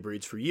supported bully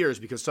breeds for years,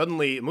 because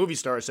suddenly a movie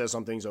star says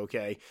something's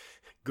okay,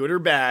 good or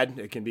bad.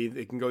 It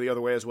can go the other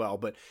way as well,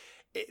 but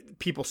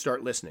people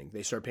start listening.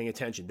 They start paying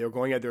attention. They're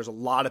going out. There's a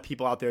lot of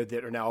people out there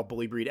that are now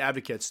bully breed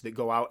advocates that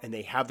go out and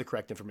they have the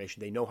correct information.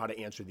 They know how to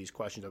answer these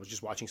questions. I was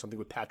just watching something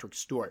with Patrick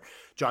Stewart.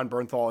 John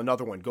Bernthal,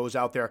 another one, goes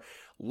out there,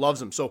 loves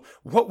them. So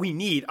what we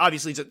need,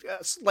 obviously, is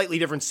a slightly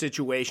different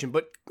situation,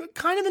 but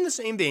kind of in the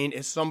same vein,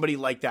 is somebody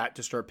like that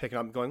to start picking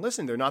up and going,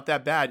 listen, they're not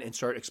that bad, and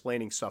start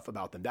explaining stuff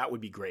about them. That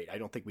would be great. I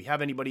don't think we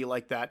have anybody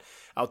like that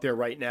out there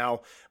right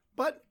now.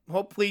 But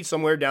hopefully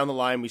somewhere down the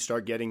line, we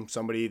start getting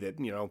somebody that,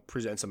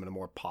 presents them in a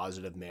more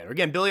positive manner.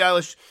 Again, Billie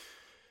Eilish,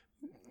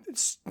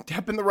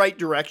 step in the right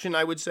direction,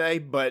 I would say,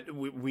 but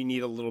we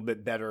need a little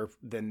bit better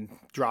than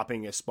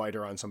dropping a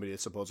spider on somebody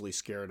that's supposedly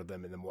scared of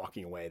them and then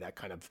walking away. That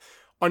kind of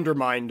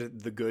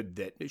undermined the good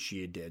that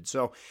she did.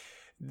 So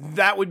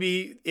that would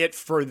be it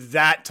for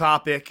that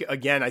topic.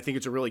 Again, I think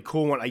it's a really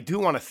cool one. I do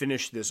want to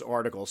finish this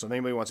article, so if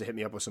anybody wants to hit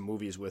me up with some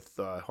movies with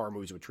horror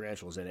movies with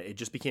tarantulas in it, it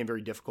just became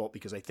very difficult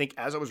because I think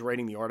as I was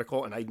writing the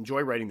article, and I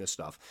enjoy writing this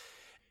stuff,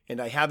 and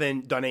I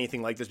haven't done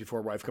anything like this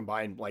before where I've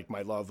combined like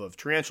my love of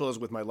tarantulas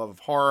with my love of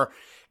horror,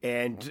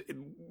 and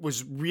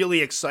was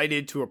really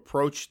excited to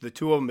approach the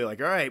two of them and be like,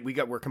 all right,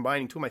 we're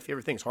combining two of my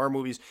favorite things, horror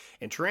movies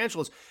and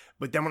tarantulas.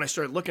 But then when I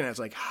started looking at it, it's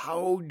like,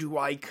 how do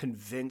I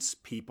convince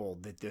people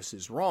that this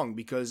is wrong?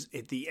 Because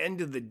at the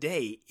end of the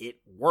day, it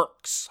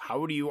works.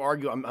 How do you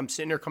argue? I'm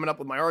sitting there coming up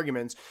with my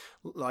arguments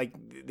like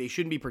they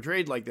shouldn't be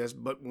portrayed like this.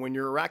 But when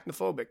you're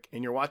arachnophobic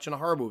and you're watching a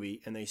horror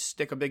movie and they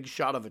stick a big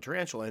shot of a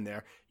tarantula in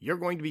there, you're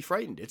going to be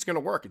frightened. It's going to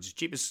work. It's the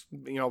cheapest,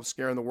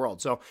 scare in the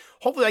world. So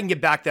hopefully I can get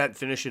back that and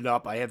finish it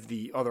up. I have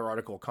the other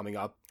article coming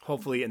up,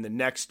 hopefully in the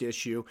next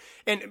issue.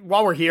 And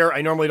while we're here,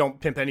 I normally don't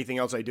pimp anything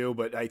else I do,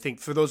 but I think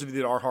for those of you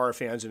that are horror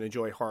fans and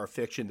enjoy horror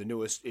fiction, the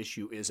newest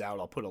issue is out.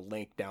 I'll put a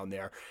link down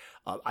there.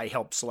 I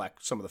helped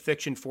select some of the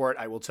fiction for it.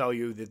 I will tell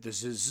you that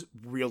this is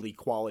really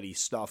quality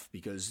stuff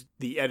because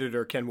the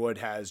editor, Ken Wood,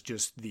 has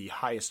just the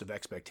highest of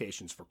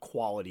expectations for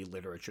quality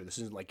literature. This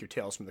isn't like your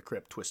Tales from the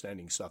Crypt twist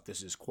ending stuff.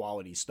 This is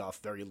quality stuff,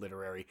 very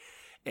literary.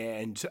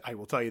 And I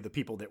will tell you, the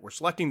people that were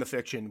selecting the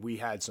fiction, we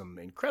had some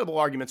incredible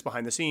arguments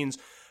behind the scenes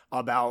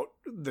about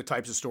the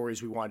types of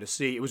stories we wanted to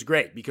see. It was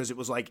great because it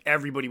was like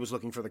everybody was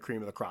looking for the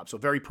cream of the crop. So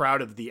very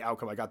proud of the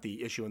outcome. I got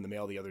the issue in the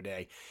mail the other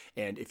day.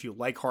 And if you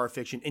like horror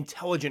fiction,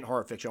 intelligent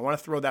horror fiction, I want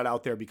to throw that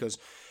out there because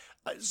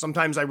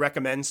sometimes I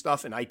recommend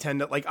stuff and I tend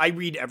to, I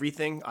read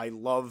everything. I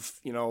love,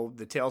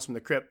 the Tales from the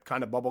Crypt,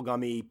 kind of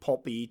bubblegummy,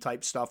 pulpy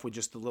type stuff with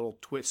just the little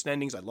twist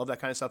endings. I love that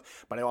kind of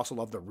stuff, but I also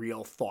love the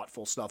real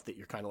thoughtful stuff that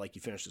you're kind of like,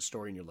 you finish the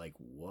story and you're like,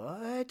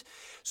 what?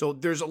 So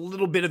there's a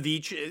little bit of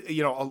each,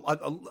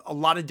 a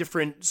lot of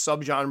different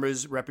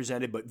subgenres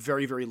represented, but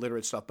very, very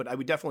literate stuff. But I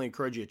would definitely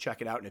encourage you to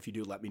check it out. And if you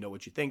do, let me know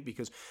what you think,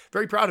 because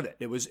very proud of it.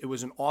 It was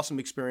an awesome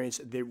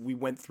experience. We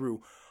went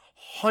through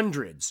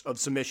hundreds of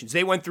submissions.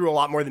 They went through a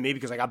lot more than me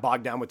because I got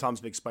bogged down with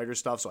Tom's Big Spider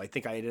stuff. So I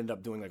think I ended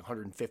up doing like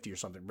 150 or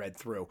something read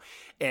through.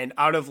 And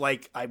out of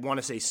I want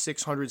to say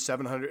 600,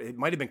 700, it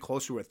might have been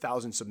closer to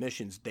 1,000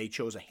 submissions. They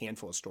chose a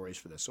handful of stories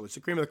for this. So it's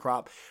the cream of the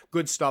crop.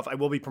 Good stuff. I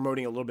will be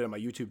promoting a little bit on my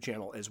YouTube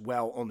channel as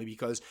well, only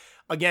because,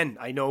 again,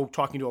 I know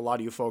talking to a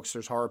lot of you folks,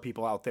 there's horror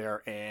people out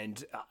there,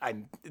 and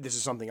this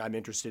is something I'm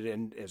interested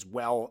in as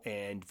well,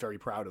 and very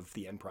proud of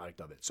the end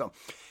product of it. So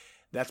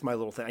that's my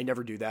little thing. I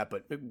never do that,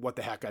 but what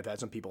the heck? I've had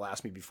some people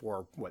ask me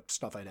before what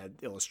stuff I'd had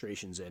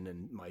illustrations in,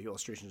 and my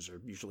illustrations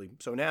are usually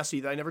so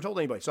nasty that I never told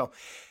anybody. So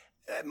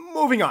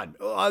moving on.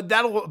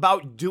 That'll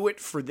about do it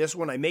for this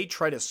one. I may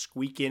try to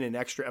squeak in an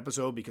extra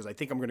episode because I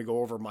think I'm going to go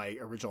over my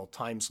original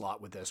time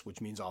slot with this, which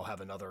means I'll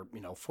have another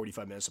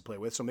 45 minutes to play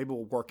with. So maybe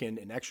we'll work in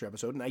an extra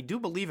episode. And I do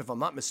believe, if I'm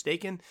not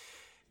mistaken,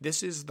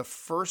 this is the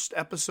first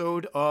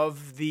episode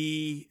of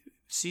the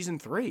season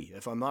 3,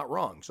 if I'm not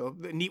wrong. So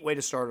a neat way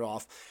to start it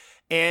off.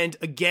 And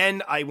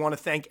again, I want to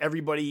thank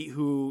everybody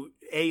who,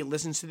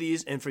 listens to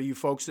these, and for you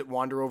folks that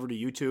wander over to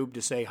YouTube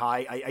to say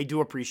hi. I do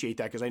appreciate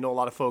that, because I know a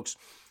lot of folks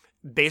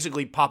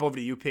basically pop over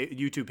to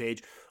YouTube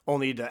page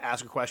only to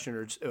ask a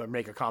question or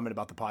make a comment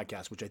about the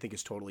podcast, which I think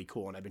is totally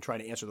cool. And I've been trying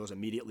to answer those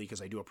immediately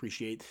because I do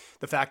appreciate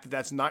the fact that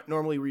that's not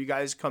normally where you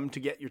guys come to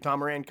get your Tom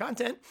Moran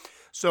content.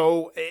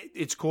 So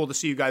it's cool to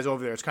see you guys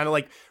over there. It's kind of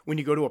like when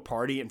you go to a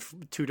party and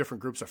two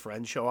different groups of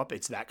friends show up.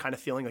 It's that kind of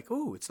feeling like,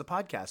 oh, it's the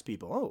podcast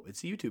people. Oh,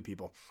 it's the YouTube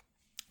people.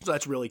 So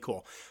that's really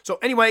cool. So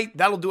anyway,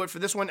 that'll do it for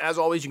this one. As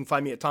always, you can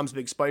find me at Tom's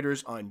Big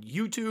Spiders on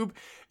YouTube.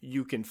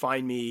 You can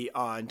find me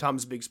on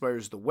Tom's Big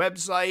Spiders, the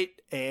website,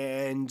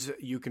 and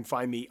you can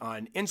find me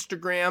on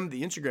Instagram.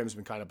 The Instagram's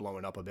been kind of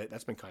blowing up a bit.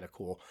 That's been kind of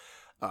cool.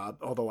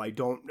 Although I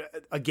don't,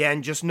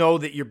 again, just know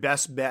that your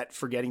best bet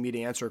for getting me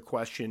to answer a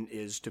question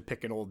is to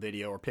pick an old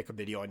video or pick a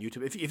video on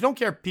YouTube. If you don't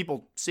care if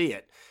people see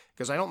it,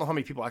 because I don't know how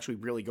many people actually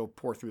really go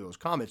pour through those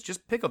comments,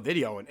 just pick a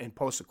video and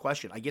post a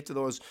question. I get to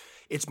those.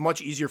 It's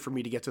much easier for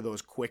me to get to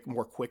those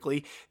more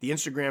quickly. The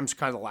Instagram's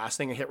kind of the last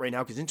thing I hit right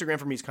now because Instagram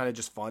for me is kind of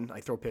just fun.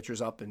 I throw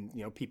pictures up and,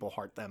 people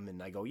heart them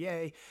and I go,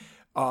 yay.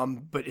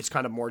 But it's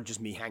kind of more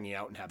just me hanging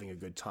out and having a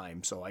good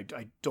time. So I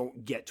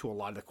don't get to a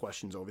lot of the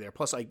questions over there.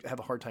 Plus I have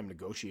a hard time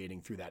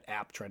negotiating through that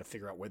app, trying to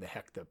figure out where the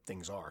heck the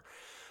things are.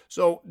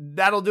 So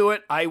that'll do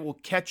it. I will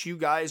catch you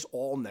guys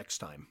all next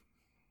time.